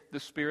if the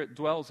Spirit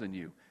dwells in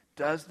you.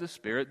 Does the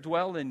Spirit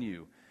dwell in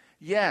you?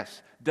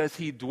 Yes. Does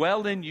he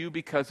dwell in you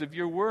because of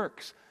your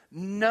works?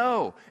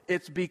 No,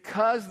 it's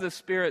because the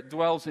Spirit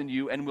dwells in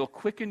you and will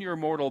quicken your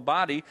mortal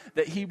body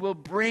that he will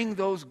bring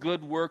those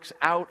good works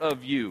out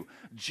of you.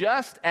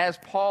 Just as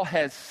Paul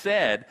has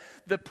said,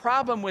 the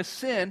problem with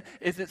sin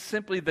is it's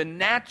simply the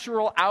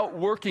natural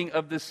outworking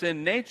of the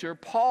sin nature.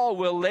 Paul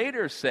will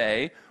later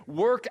say,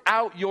 work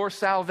out your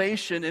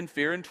salvation in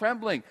fear and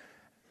trembling.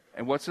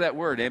 And what's that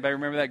word? Anybody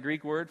remember that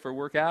Greek word for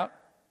work out?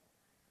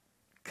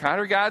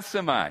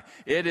 Katergazomai.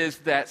 It is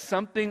that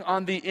something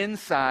on the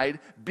inside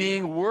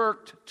being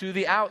worked to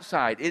the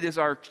outside. It is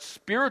our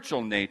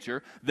spiritual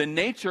nature, the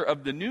nature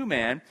of the new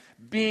man,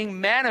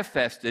 being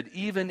manifested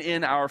even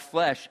in our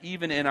flesh,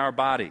 even in our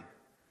body.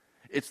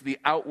 It's the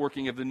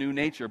outworking of the new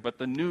nature, but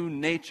the new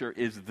nature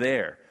is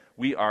there.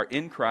 We are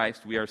in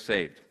Christ, we are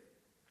saved.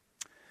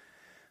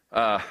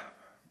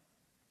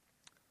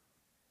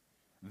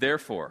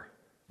 Therefore,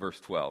 verse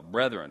 12,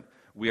 brethren,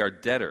 we are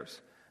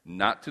debtors,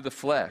 not to the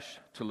flesh,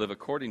 to live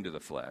according to the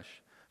flesh.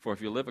 For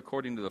if you live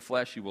according to the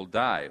flesh, you will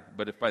die.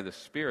 But if by the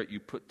Spirit you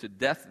put to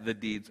death the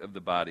deeds of the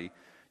body,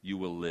 you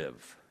will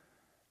live.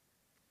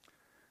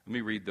 Let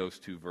me read those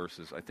two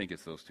verses. I think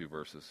it's those two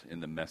verses in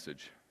the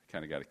Message.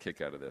 Kind of got a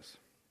kick out of this.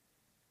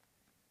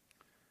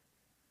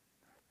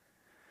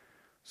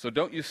 So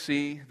don't you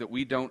see that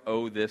we don't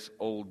owe this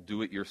old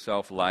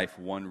do-it-yourself life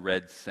 1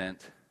 red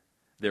cent?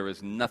 There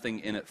is nothing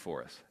in it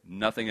for us.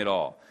 Nothing at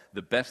all.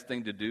 The best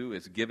thing to do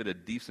is give it a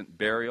decent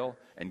burial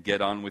and get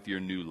on with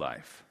your new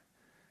life.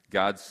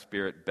 God's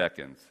Spirit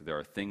beckons. There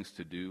are things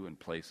to do and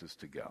places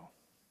to go.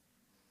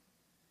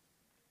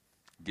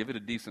 Give it a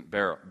decent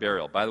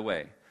burial. By the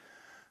way,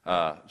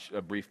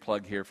 A brief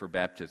plug here for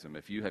baptism.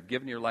 If you have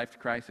given your life to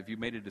Christ, if you've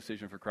made a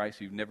decision for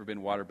Christ, you've never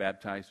been water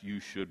baptized, you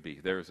should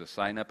be. There is a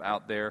sign up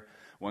out there.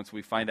 Once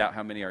we find out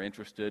how many are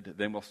interested,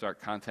 then we'll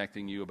start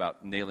contacting you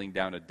about nailing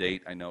down a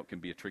date. I know it can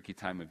be a tricky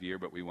time of year,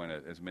 but we want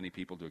as many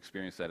people to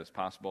experience that as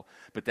possible.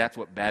 But that's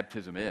what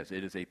baptism is.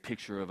 It is a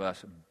picture of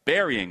us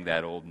burying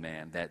that old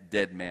man, that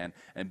dead man,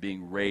 and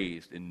being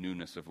raised in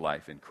newness of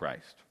life in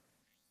Christ.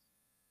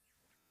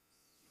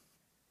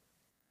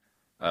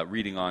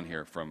 Reading on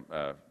here from...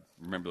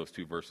 remember those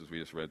two verses we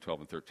just read,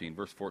 12 and 13.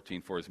 Verse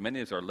 14, for as many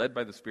as are led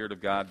by the Spirit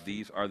of God,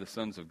 these are the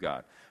sons of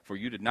God. For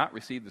you did not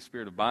receive the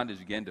spirit of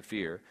bondage again to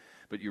fear,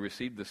 but you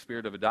received the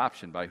spirit of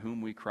adoption, by whom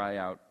we cry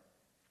out,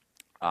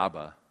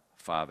 Abba,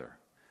 Father.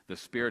 The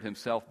Spirit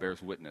himself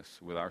bears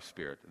witness with our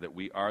spirit that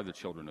we are the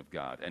children of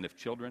God. And if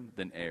children,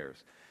 then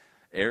heirs.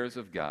 Heirs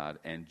of God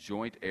and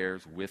joint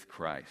heirs with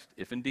Christ,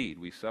 if indeed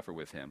we suffer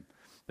with him,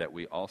 that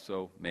we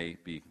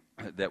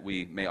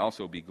may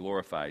also be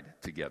glorified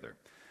together.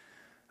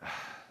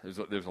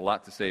 There's a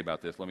lot to say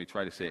about this. Let me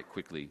try to say it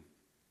quickly.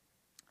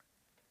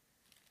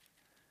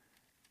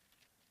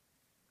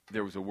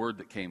 There was a word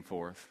that came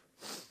forth.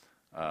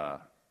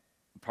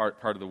 Part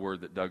of the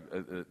word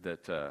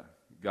that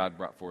God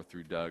brought forth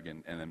through Doug,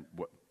 and then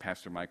what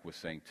Pastor Mike was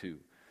saying too,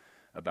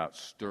 about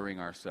stirring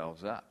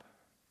ourselves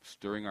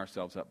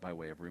up by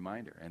way of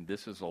reminder. And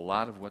this is a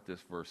lot of what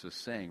this verse is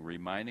saying,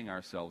 reminding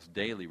ourselves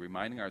daily,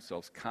 reminding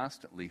ourselves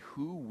constantly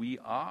who we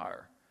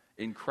are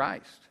in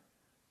Christ.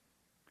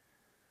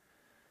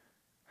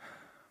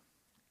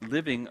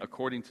 Living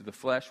according to the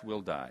flesh will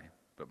die,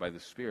 but by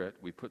the Spirit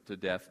we put to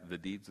death the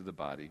deeds of the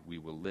body, we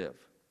will live.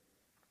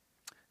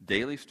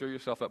 Daily stir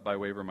yourself up by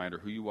way of reminder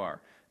who you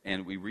are.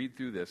 And we read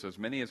through this, as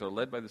many as are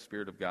led by the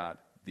Spirit of God,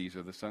 these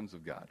are the sons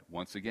of God.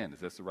 Once again, is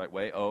this the right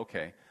way? Oh,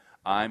 okay.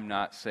 I'm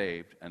not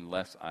saved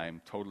unless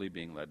I'm totally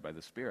being led by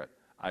the Spirit.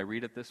 I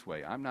read it this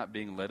way. I'm not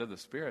being led of the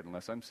Spirit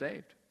unless I'm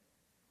saved.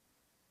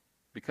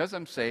 Because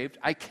I'm saved,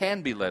 I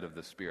can be led of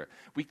the Spirit.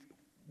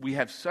 We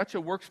have such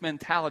a works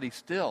mentality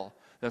still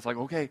that's like,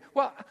 okay,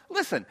 well,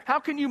 listen, how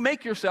can you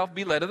make yourself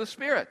be led of the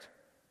Spirit?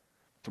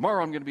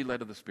 Tomorrow I'm going to be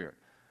led of the Spirit.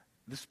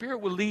 The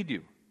Spirit will lead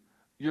you.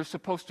 You're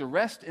supposed to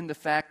rest in the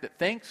fact that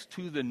thanks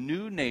to the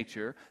new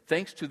nature,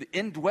 thanks to the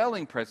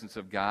indwelling presence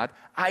of God,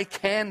 I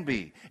can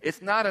be.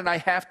 It's not an I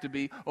have to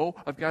be,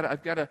 I've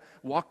got to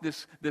walk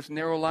this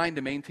narrow line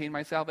to maintain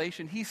my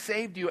salvation. He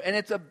saved you, and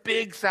it's a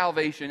big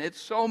salvation.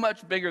 It's so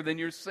much bigger than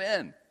your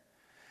sin.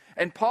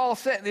 And Paul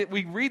said that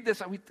we read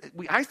this,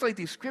 we isolate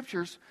these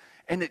scriptures,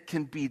 and it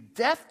can be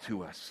death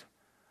to us.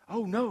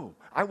 Oh no,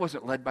 I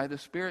wasn't led by the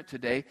Spirit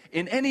today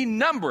in any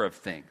number of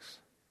things.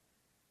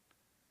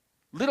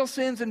 Little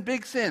sins and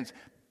big sins.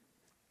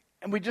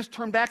 And we just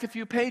turn back a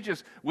few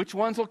pages. Which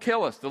ones will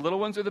kill us? The little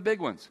ones or the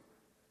big ones?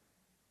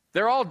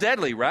 They're all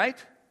deadly, right?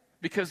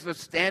 Because the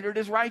standard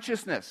is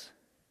righteousness.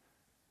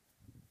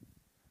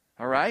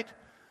 All right?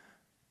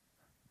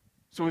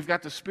 So we've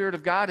got the Spirit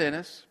of God in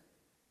us.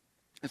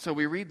 And so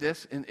we read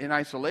this in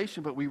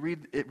isolation, but we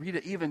read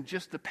it even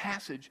just the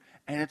passage,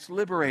 and it's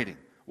liberating.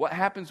 What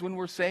happens when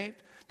we're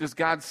saved? Does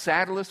God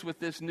saddle us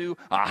with this new,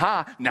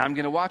 now I'm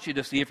going to watch you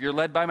to see if you're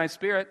led by my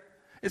Spirit?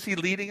 Is he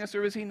leading us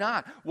or is he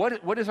not?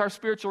 What is our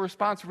spiritual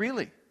response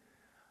really?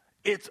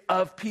 It's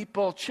of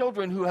people,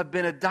 children who have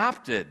been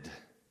adopted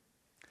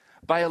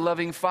by a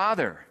loving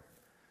Father.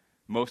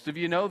 Most of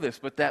you know this,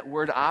 but that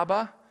word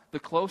Abba, the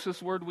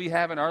closest word we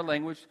have in our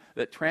language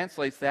that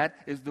translates that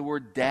is the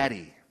word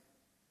daddy.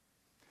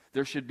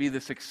 There should be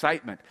this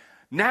excitement.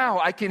 Now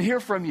I can hear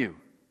from you.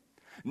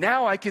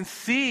 Now I can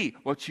see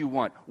what you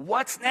want.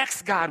 What's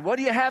next, God? What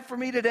do you have for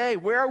me today?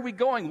 Where are we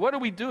going? What are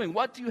we doing?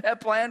 What do you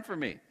have planned for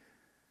me?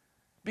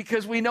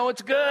 Because we know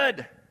it's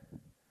good.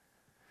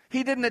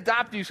 He didn't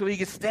adopt you so he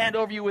could stand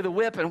over you with a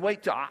whip and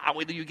wait till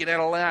you get out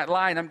of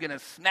line. I'm going to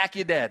smack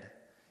you dead.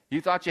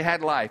 You thought you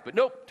had life, but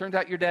nope, turns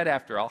out you're dead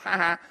after all.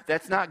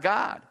 That's not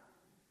God.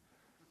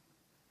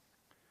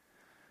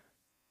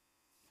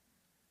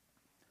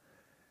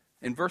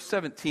 In verse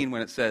 17,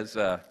 when it says,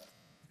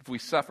 if we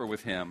suffer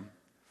with him,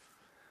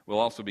 we'll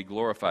also be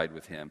glorified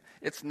with him,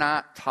 it's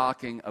not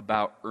talking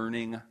about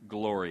earning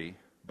glory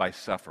by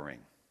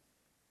suffering.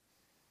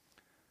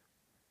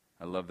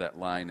 I love that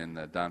line in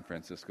the Don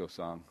Francisco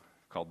song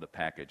called The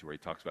Package, where he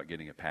talks about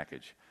getting a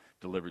package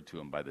delivered to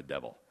him by the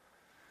devil.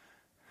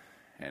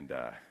 And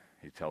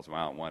he tells him,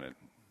 I don't want it.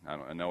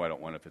 I know I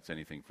don't want it if it's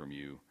anything from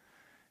you.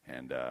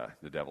 And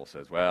the devil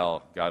says,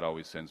 well, God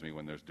always sends me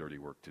when there's dirty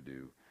work to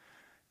do.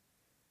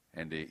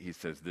 And he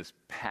says, this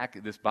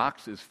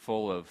box is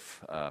full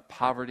of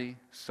poverty,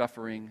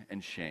 suffering,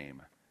 and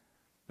shame.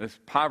 This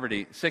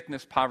poverty,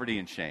 sickness, poverty,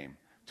 and shame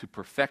to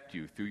perfect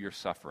you through your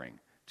suffering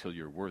till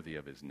you're worthy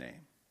of his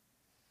name.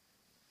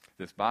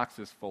 This box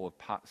is full of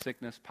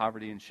sickness,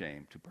 poverty, and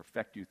shame to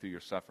perfect you through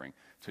your suffering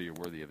till you're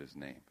worthy of his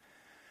name.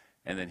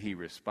 And then he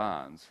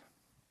responds,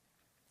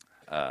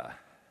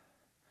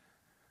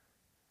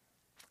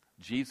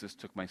 Jesus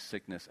took my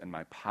sickness and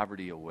my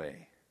poverty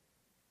away.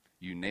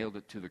 You nailed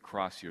it to the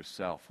cross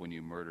yourself when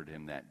you murdered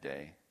him that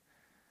day.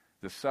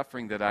 The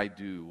suffering that I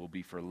do will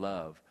be for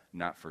love,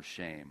 not for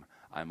shame.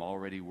 I'm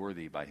already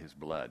worthy by his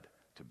blood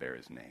to bear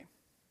his name.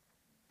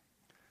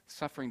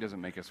 Suffering doesn't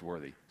make us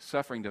worthy.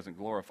 Suffering doesn't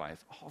glorify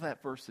us. All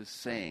that verse is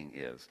saying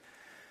is,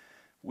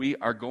 we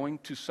are going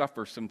to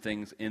suffer some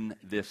things in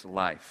this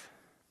life.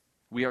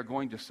 We are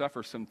going to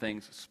suffer some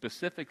things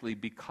specifically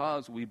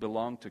because we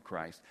belong to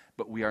Christ,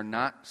 but we are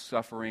not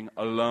suffering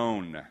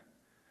alone.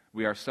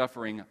 We are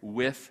suffering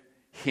with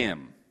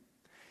him.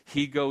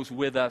 He goes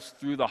with us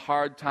through the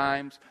hard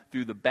times,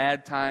 through the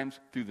bad times,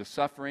 through the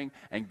suffering,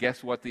 and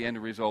guess what the end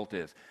result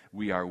is?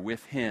 We are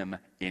with him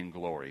in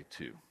glory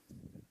too.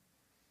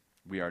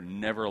 We are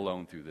never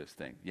alone through this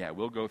thing. Yeah,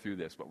 we'll go through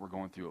this, but we're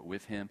going through it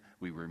with him.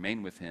 We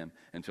remain with him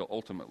until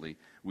ultimately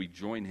we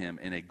join him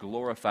in a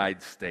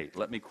glorified state.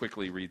 Let me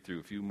quickly read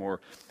through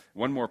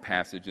one more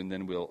passage, and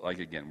then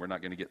we're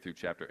not going to get through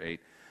chapter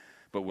 8,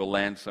 but we'll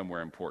land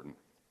somewhere important.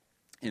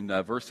 In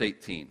verse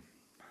 18,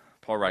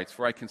 Paul writes,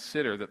 "For I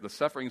consider that the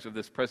sufferings of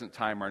this present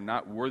time are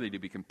not worthy to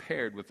be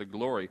compared with the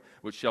glory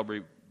which shall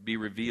be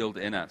revealed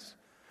in us.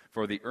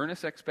 For the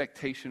earnest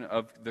expectation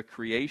of the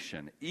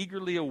creation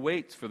eagerly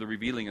awaits for the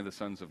revealing of the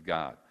sons of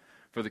God.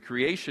 For the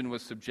creation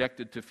was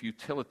subjected to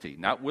futility,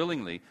 not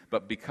willingly,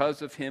 but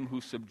because of him who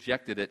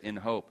subjected it in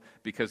hope.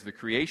 Because the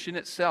creation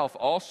itself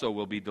also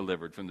will be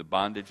delivered from the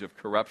bondage of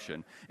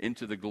corruption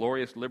into the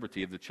glorious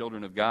liberty of the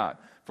children of God.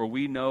 For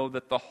we know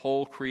that the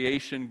whole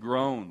creation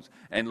groans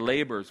and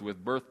labors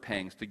with birth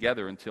pangs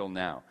together until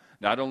now.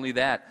 Not only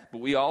that, but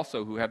we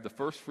also, who have the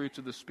first fruits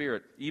of the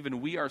Spirit,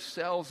 even we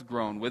ourselves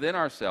groan within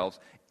ourselves,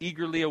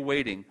 eagerly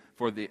awaiting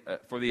for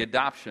the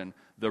adoption,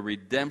 the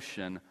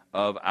redemption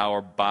of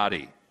our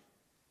body.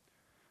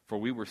 For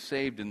we were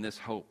saved in this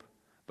hope,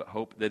 but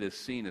hope that is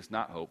seen is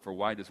not hope. For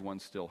why does one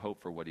still hope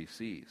for what he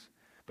sees?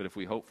 But if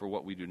we hope for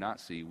what we do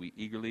not see, we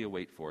eagerly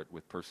await for it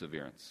with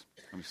perseverance."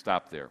 Let me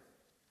stop there.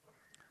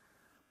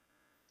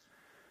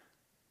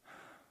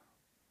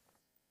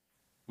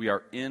 We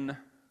are in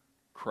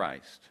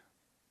Christ.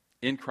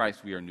 In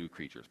Christ we are new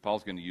creatures.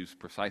 Paul's going to use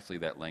precisely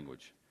that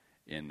language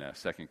in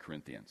 2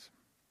 Corinthians.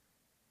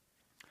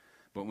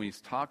 But when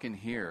he's talking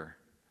here,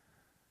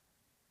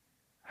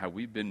 how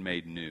we've been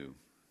made new,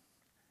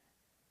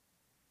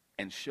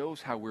 and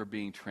shows how we're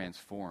being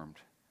transformed.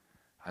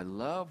 I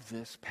love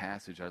this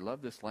passage. I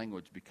love this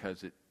language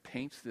because it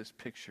paints this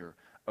picture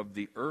of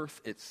the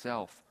earth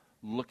itself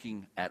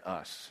looking at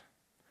us.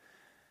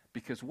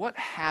 Because what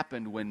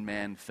happened when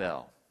man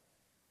fell?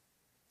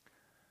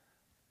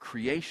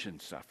 Creation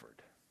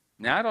suffered.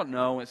 Now, I don't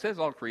know. It says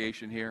all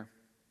creation here.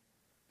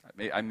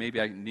 Maybe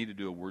I need to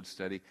do a word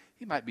study.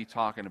 He might be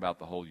talking about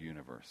the whole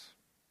universe.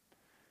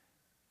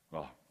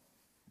 Well,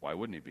 why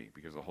wouldn't he be?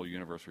 Because the whole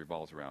universe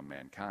revolves around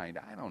mankind.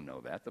 I don't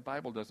know that. The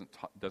Bible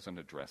doesn't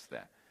address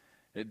that.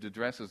 It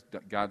addresses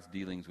God's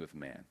dealings with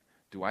man.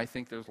 Do I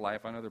think there's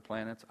life on other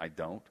planets? I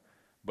don't.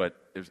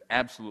 But there's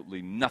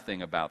absolutely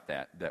nothing about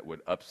that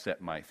would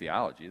upset my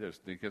theology.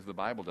 Because the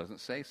Bible doesn't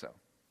say so.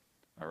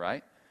 All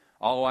right?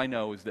 All I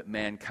know is that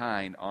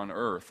mankind on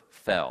earth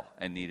fell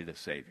and needed a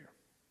Savior.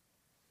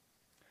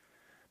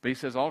 But he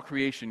says all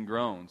creation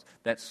groans.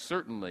 That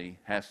certainly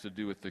has to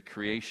do with the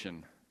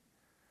creation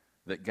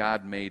that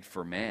God made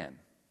for man.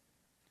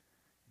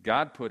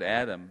 God put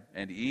Adam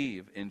and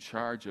Eve in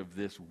charge of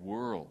this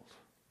world.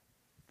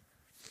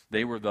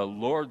 They were the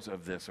lords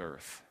of this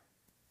earth.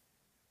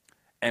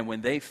 And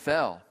when they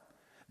fell,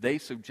 they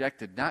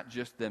subjected not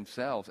just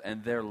themselves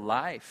and their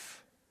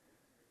life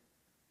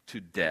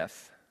to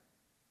death,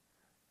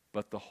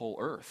 but the whole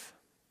earth.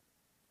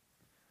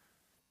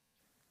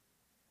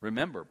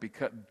 Remember,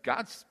 because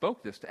God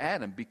spoke this to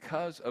Adam,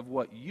 because of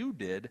what you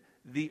did,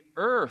 the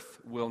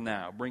earth will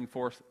now bring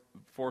forth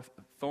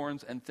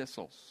thorns and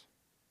thistles.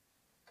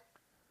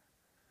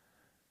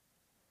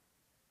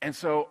 And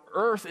so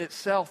earth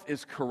itself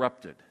is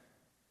corrupted.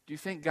 Do you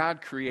think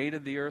God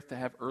created the earth to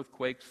have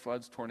earthquakes,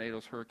 floods,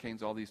 tornadoes,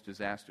 hurricanes, all these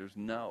disasters?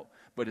 No.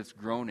 But it's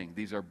groaning.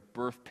 These are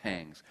birth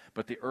pangs.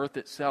 But the earth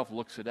itself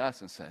looks at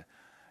us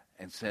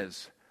and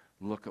says,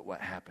 look at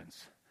what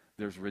happens.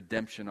 There's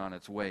redemption on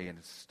its way, and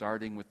it's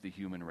starting with the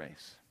human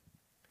race.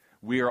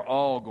 We are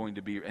all going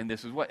to be, and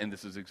this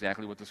is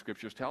exactly what the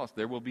scriptures tell us.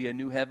 There will be a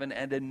new heaven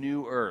and a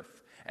new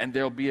earth, and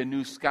there'll be a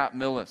new Scott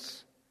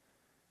Millis.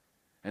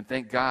 And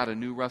thank God, a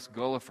new Russ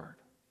Gulliford.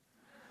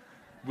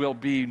 We'll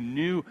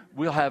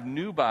have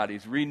new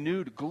bodies,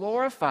 renewed,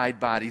 glorified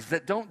bodies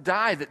that don't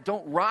die, that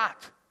don't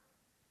rot,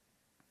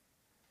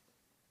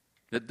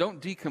 that don't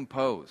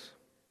decompose.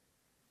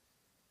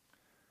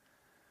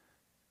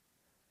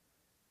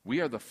 We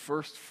are the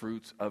first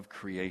fruits of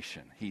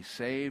creation. He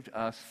saved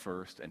us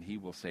first, and he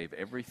will save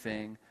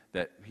everything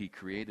that he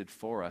created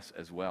for us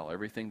as well.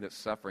 Everything that's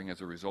suffering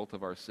as a result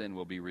of our sin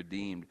will be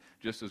redeemed,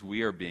 just as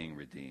we are being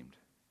redeemed.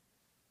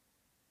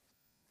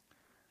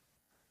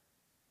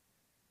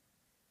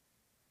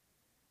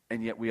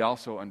 And yet we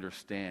also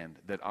understand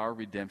that our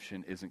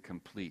redemption isn't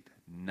complete.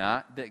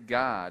 Not that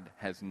God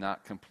has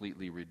not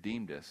completely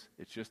redeemed us.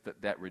 It's just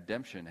that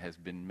redemption has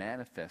been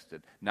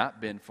manifested, not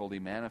been fully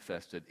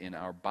manifested in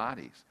our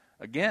bodies.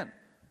 Again,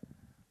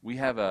 We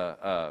have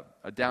a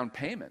down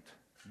payment.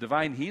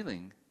 Divine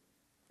healing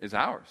is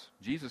ours.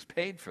 Jesus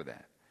paid for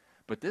that.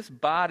 But this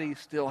body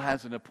still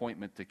has an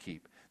appointment to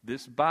keep.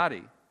 This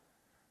body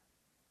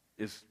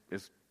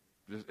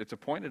it's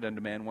appointed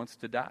unto man once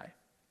to die.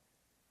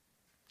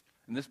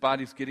 And this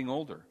body's getting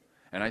older.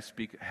 And I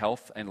speak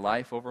health and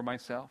life over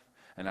myself.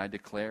 And I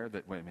declare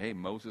that, hey,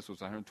 Moses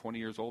was 120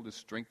 years old. His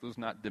strength was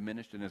not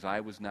diminished and his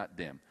eye was not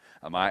dim.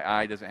 My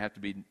eye doesn't have to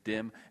be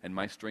dim and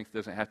my strength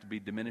doesn't have to be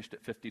diminished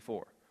at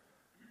 54.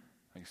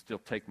 I can still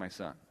take my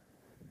son.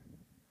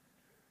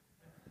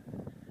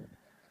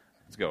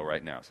 Let's go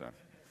right now, son.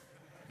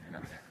 No.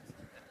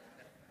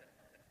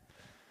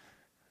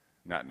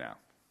 Not now.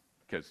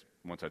 Because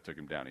once I took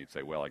him down, he'd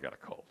say, well, I got a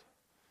cold.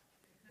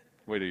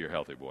 Wait till you're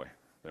healthy, boy.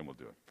 Then we'll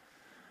do it.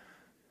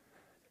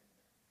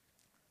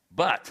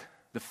 But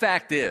the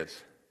fact is,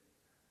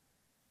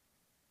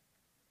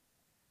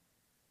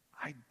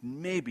 I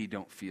maybe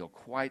don't feel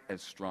quite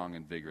as strong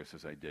and vigorous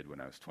as I did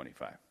when I was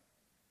 25.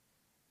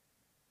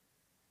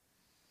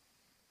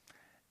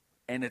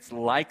 And it's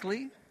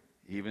likely,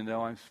 even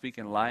though I'm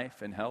speaking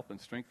life and health and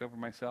strength over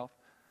myself,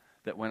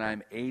 that when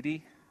I'm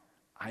 80,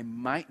 I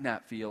might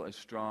not feel as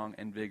strong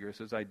and vigorous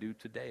as I do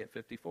today at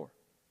 54,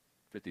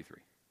 53.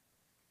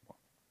 Well,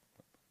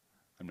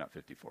 I'm not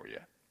 54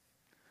 yet.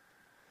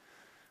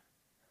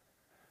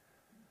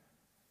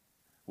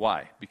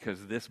 Why?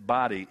 Because this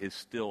body is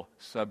still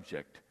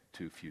subject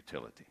to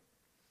futility.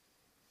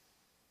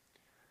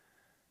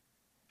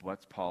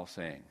 What's Paul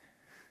saying?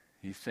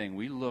 He's saying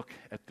we look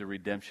at the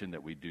redemption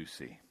that we do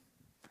see.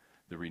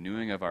 The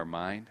renewing of our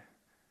mind,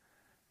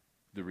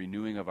 the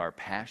renewing of our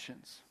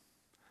passions,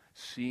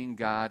 seeing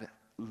God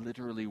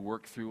literally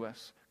work through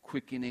us,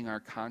 quickening our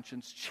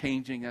conscience,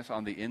 changing us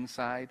on the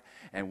inside.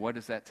 And what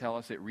does that tell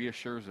us? It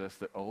reassures us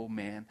that, oh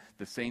man,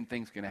 the same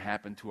thing's going to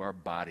happen to our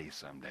body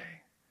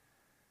someday.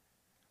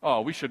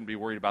 Oh, we shouldn't be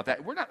worried about that.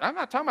 I'm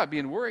not talking about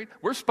being worried.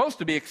 We're supposed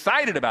to be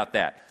excited about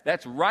that.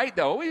 That's right,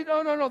 though.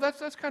 No.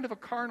 That's kind of a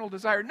carnal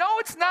desire. No,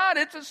 it's not.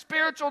 It's a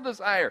spiritual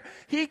desire.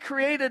 He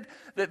created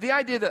the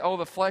idea that,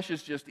 the flesh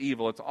is just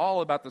evil. It's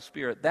all about the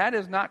spirit. That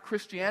is not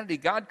Christianity.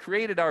 God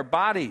created our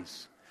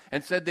bodies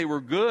and said they were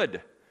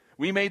good.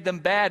 We made them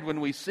bad when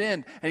we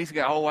sinned. And he's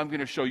going, I'm going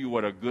to show you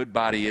what a good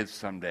body is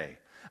someday.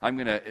 I'm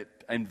going to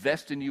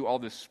invest in you all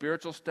this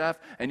spiritual stuff,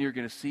 and you're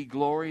going to see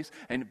glories.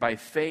 And by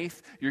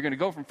faith, you're going to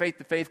go from faith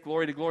to faith,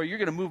 glory to glory. You're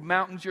going to move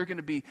mountains. You're going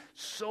to be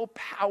so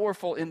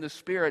powerful in the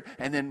spirit,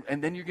 and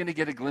then you're going to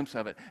get a glimpse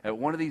of it. At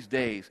one of these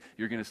days,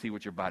 you're going to see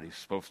what your body's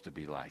supposed to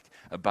be like.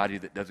 A body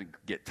that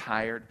doesn't get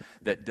tired,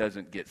 that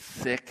doesn't get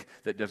sick,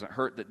 that doesn't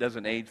hurt, that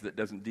doesn't age, that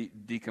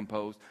doesn't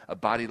decompose. A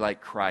body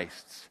like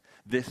Christ's.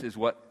 This is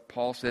what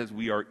Paul says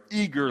we are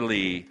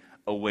eagerly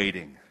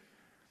awaiting.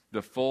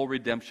 The full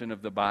redemption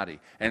of the body.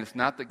 And it's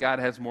not that God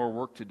has more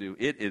work to do.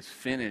 It is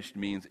finished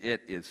means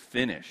it is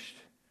finished.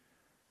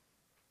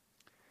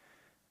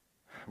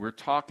 We're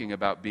talking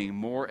about being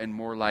more and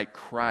more like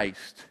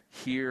Christ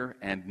here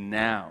and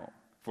now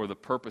for the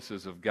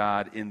purposes of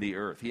God in the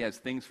earth. He has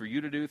things for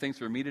you to do, things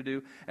for me to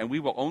do, and we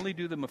will only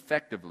do them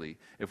effectively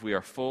if we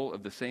are full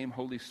of the same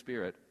Holy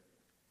Spirit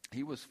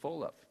He was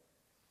full of.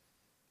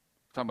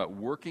 We're talking about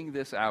working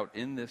this out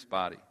in this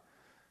body.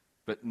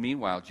 But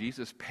meanwhile,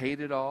 Jesus paid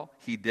it all.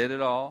 He did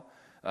it all.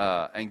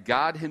 And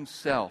God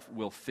himself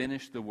will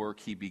finish the work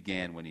he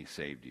began when he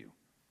saved you.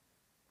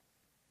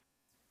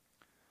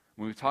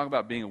 When we talk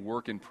about being a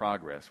work in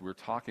progress, we're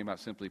talking about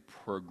simply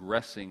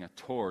progressing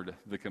toward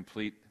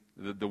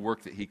the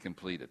work that he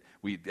completed.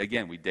 We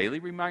daily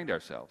remind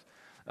ourselves.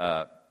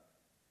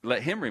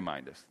 Let him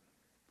remind us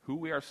who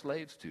we are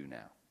slaves to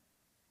now.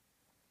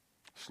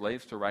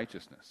 Slaves to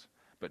righteousness.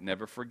 But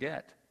never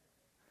forget,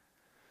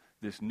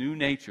 this new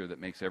nature that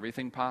makes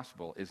everything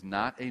possible is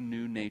not a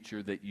new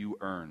nature that you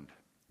earned.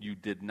 You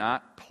did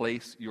not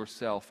place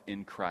yourself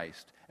in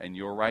Christ, and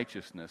your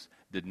righteousness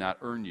did not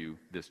earn you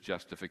this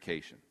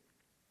justification.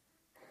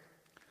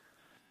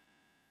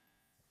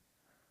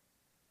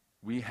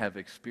 We have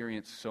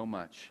experienced so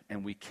much,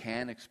 and we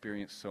can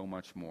experience so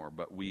much more,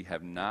 but we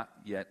have not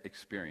yet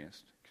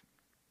experienced,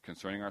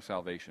 concerning our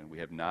salvation, we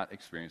have not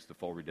experienced the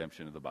full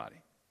redemption of the body.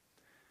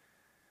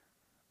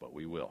 But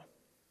we will.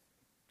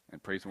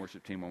 And praise and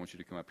worship team, I want you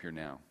to come up here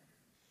now.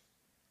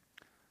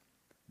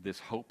 This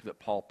hope that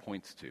Paul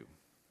points to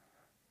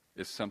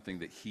is something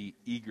that he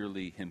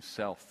eagerly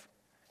himself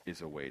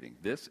is awaiting.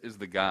 This is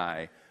the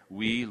guy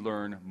we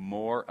learn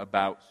more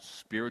about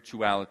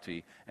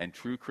spirituality and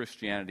true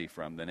Christianity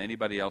from than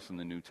anybody else in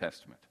the New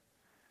Testament.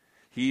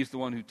 He's the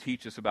one who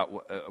teaches about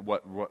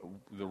what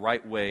the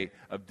right way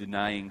of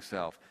denying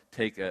self,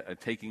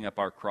 taking up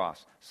our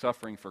cross,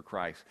 suffering for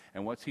Christ.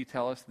 And what's he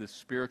tell us? This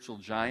spiritual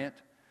giant,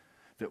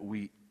 that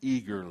we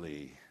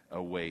eagerly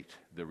await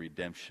the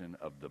redemption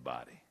of the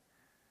body.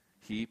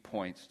 He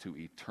points to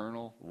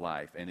eternal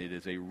life, and it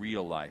is a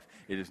real life.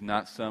 It is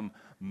not some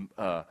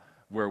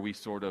where we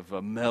sort of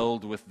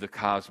meld with the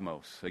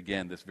cosmos.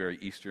 Again, this very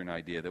Eastern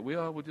idea that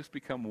we'll just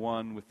become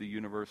one with the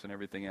universe and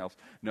everything else.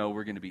 No,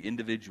 we're going to be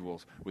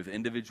individuals with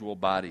individual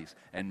bodies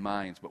and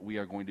minds, but we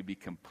are going to be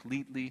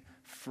completely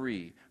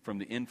free from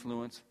the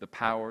influence, the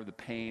power, the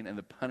pain, and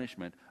the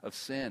punishment of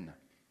sin,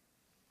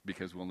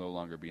 because we'll no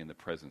longer be in the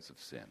presence of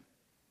sin.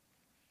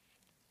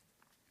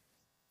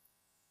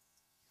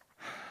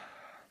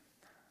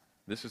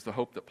 This is the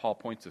hope that Paul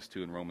points us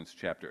to in Romans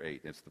chapter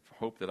 8. It's the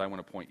hope that I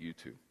want to point you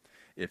to.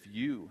 If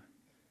you,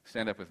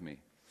 stand up with me,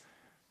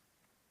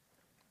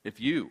 if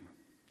you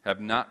have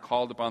not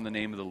called upon the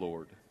name of the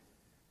Lord,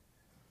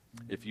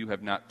 if you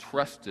have not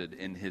trusted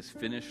in his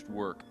finished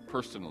work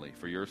personally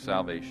for your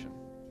salvation,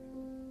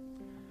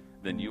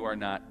 then you are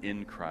not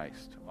in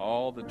Christ.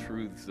 All the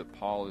truths that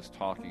Paul is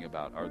talking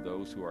about are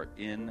those who are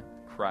in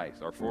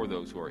Christ, are for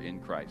those who are in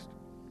Christ.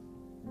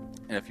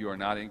 And if you are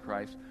not in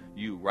Christ,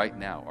 you right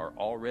now are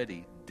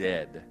already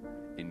dead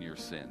in your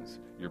sins.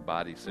 Your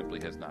body simply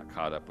has not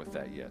caught up with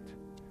that yet.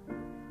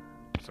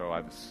 So I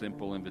have a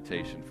simple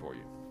invitation for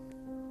you.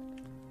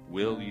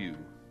 Will you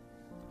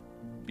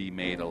be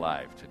made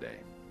alive today?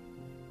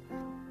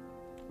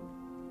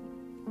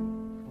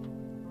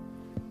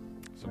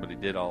 Somebody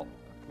we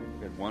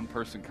had one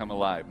person come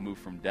alive, move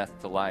from death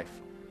to life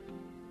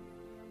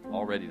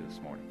already this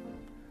morning.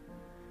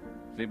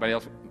 Does anybody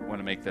else want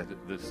to make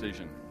that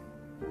decision?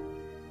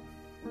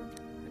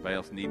 Anybody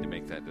else need to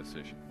make that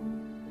decision?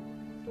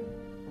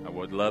 I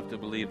would love to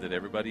believe that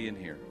everybody in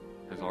here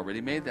has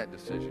already made that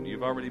decision.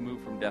 You've already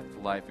moved from death to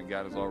life, and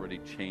God is already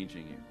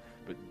changing you.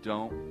 But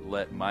don't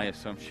let my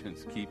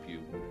assumptions keep you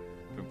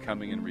from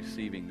coming and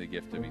receiving the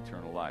gift of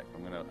eternal life.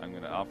 I'm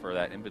going to offer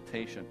that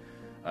invitation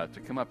to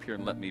come up here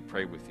and let me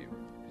pray with you,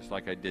 just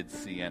like I did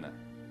Sienna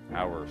an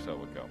hour or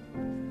so ago.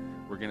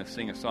 We're going to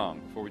sing a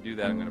song. Before we do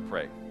that, I'm going to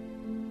pray.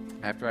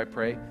 After I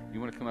pray, you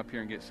want to come up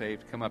here and get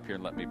saved, come up here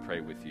and let me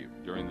pray with you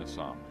during the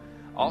song.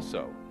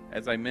 Also,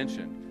 as I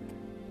mentioned,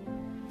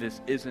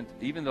 this isn't,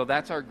 even though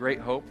that's our great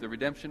hope, the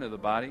redemption of the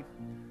body,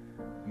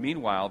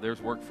 meanwhile,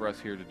 there's work for us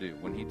here to do.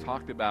 When he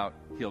talked about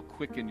he'll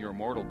quicken your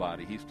mortal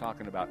body, he's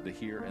talking about the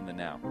here and the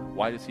now.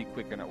 Why does he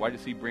quicken it? Why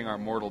does he bring our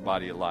mortal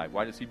body alive?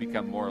 Why does he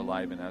become more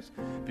alive in us?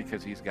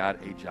 Because he's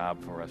got a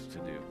job for us to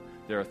do.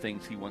 There are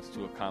things he wants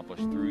to accomplish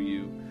through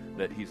you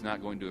that he's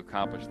not going to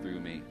accomplish through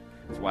me.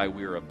 It's why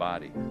we're a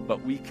body.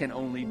 But we can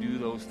only do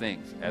those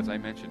things, as I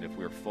mentioned, if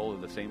we're full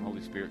of the same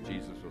Holy Spirit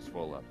Jesus was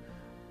full of.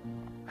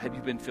 Have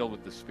you been filled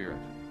with the Spirit?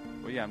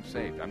 Well, yeah, I'm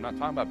saved. I'm not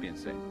talking about being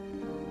saved.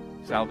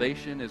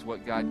 Salvation is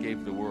what God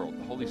gave the world.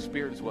 The Holy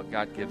Spirit is what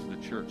God gives the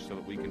church so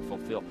that we can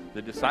fulfill.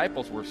 The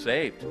disciples were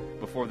saved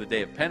before the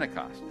day of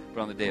Pentecost.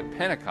 But on the day of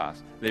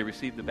Pentecost, they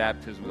received the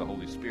baptism of the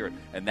Holy Spirit.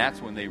 And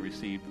that's when they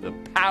received the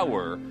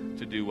power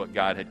to do what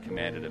God had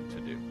commanded them to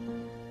do.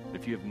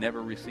 If you have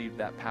never received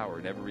that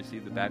power, never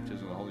received the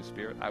baptism of the Holy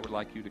Spirit, I would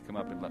like you to come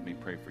up and let me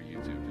pray for you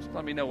too. Just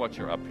let me know what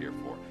you're up here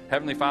for.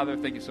 Heavenly Father,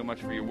 thank you so much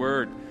for your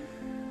word.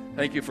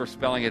 Thank you for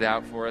spelling it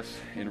out for us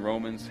in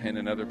Romans and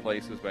in other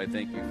places, but I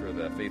thank you for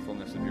the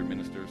faithfulness of your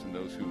ministers and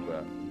those who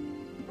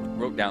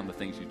wrote down the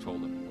things you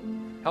told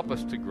them. Help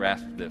us to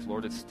grasp this.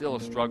 Lord, it's still a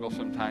struggle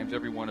sometimes.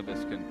 Every one of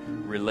us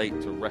can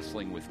relate to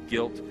wrestling with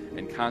guilt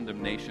and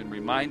condemnation.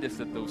 Remind us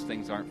that those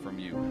things aren't from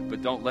you.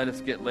 But don't let us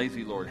get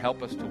lazy, Lord.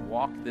 Help us to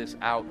walk this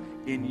out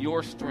in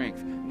your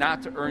strength,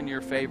 not to earn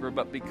your favor,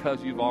 but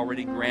because you've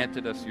already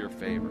granted us your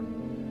favor.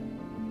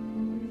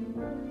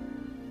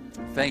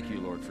 Thank you,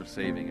 Lord, for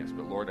saving us.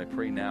 But, Lord, I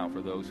pray now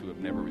for those who have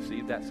never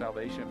received that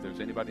salvation. If there's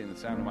anybody in the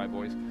sound of my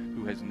voice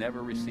who has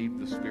never received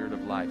the Spirit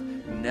of life,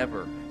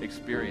 never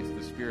experienced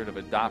the Spirit of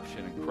adoption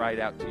and cried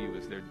out to you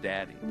as their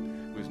daddy,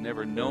 who has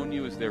never known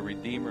you as their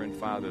Redeemer and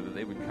Father, that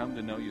they would come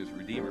to know you as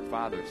Redeemer,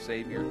 Father,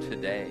 Savior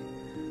today,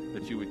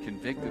 that you would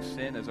convict of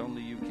sin as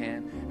only you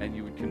can, and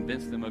you would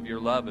convince them of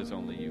your love as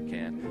only you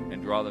can,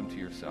 and draw them to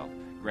yourself.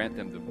 Grant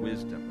them the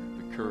wisdom,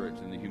 courage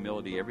and the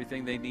humility,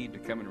 everything they need to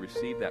come and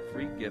receive that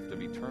free gift of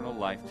eternal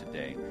life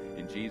today.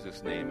 In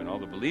Jesus' name. And all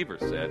the believers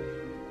said,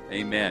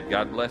 amen.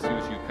 God bless you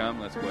as you come.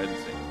 Let's go ahead and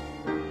sing.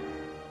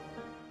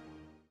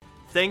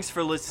 Thanks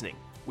for listening.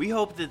 We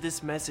hope that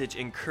this message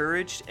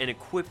encouraged and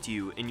equipped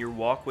you in your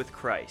walk with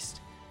Christ.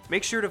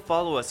 Make sure to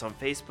follow us on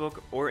Facebook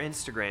or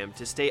Instagram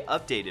to stay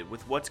updated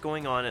with what's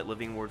going on at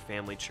Living Word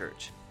Family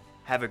Church.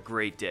 Have a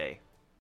great day.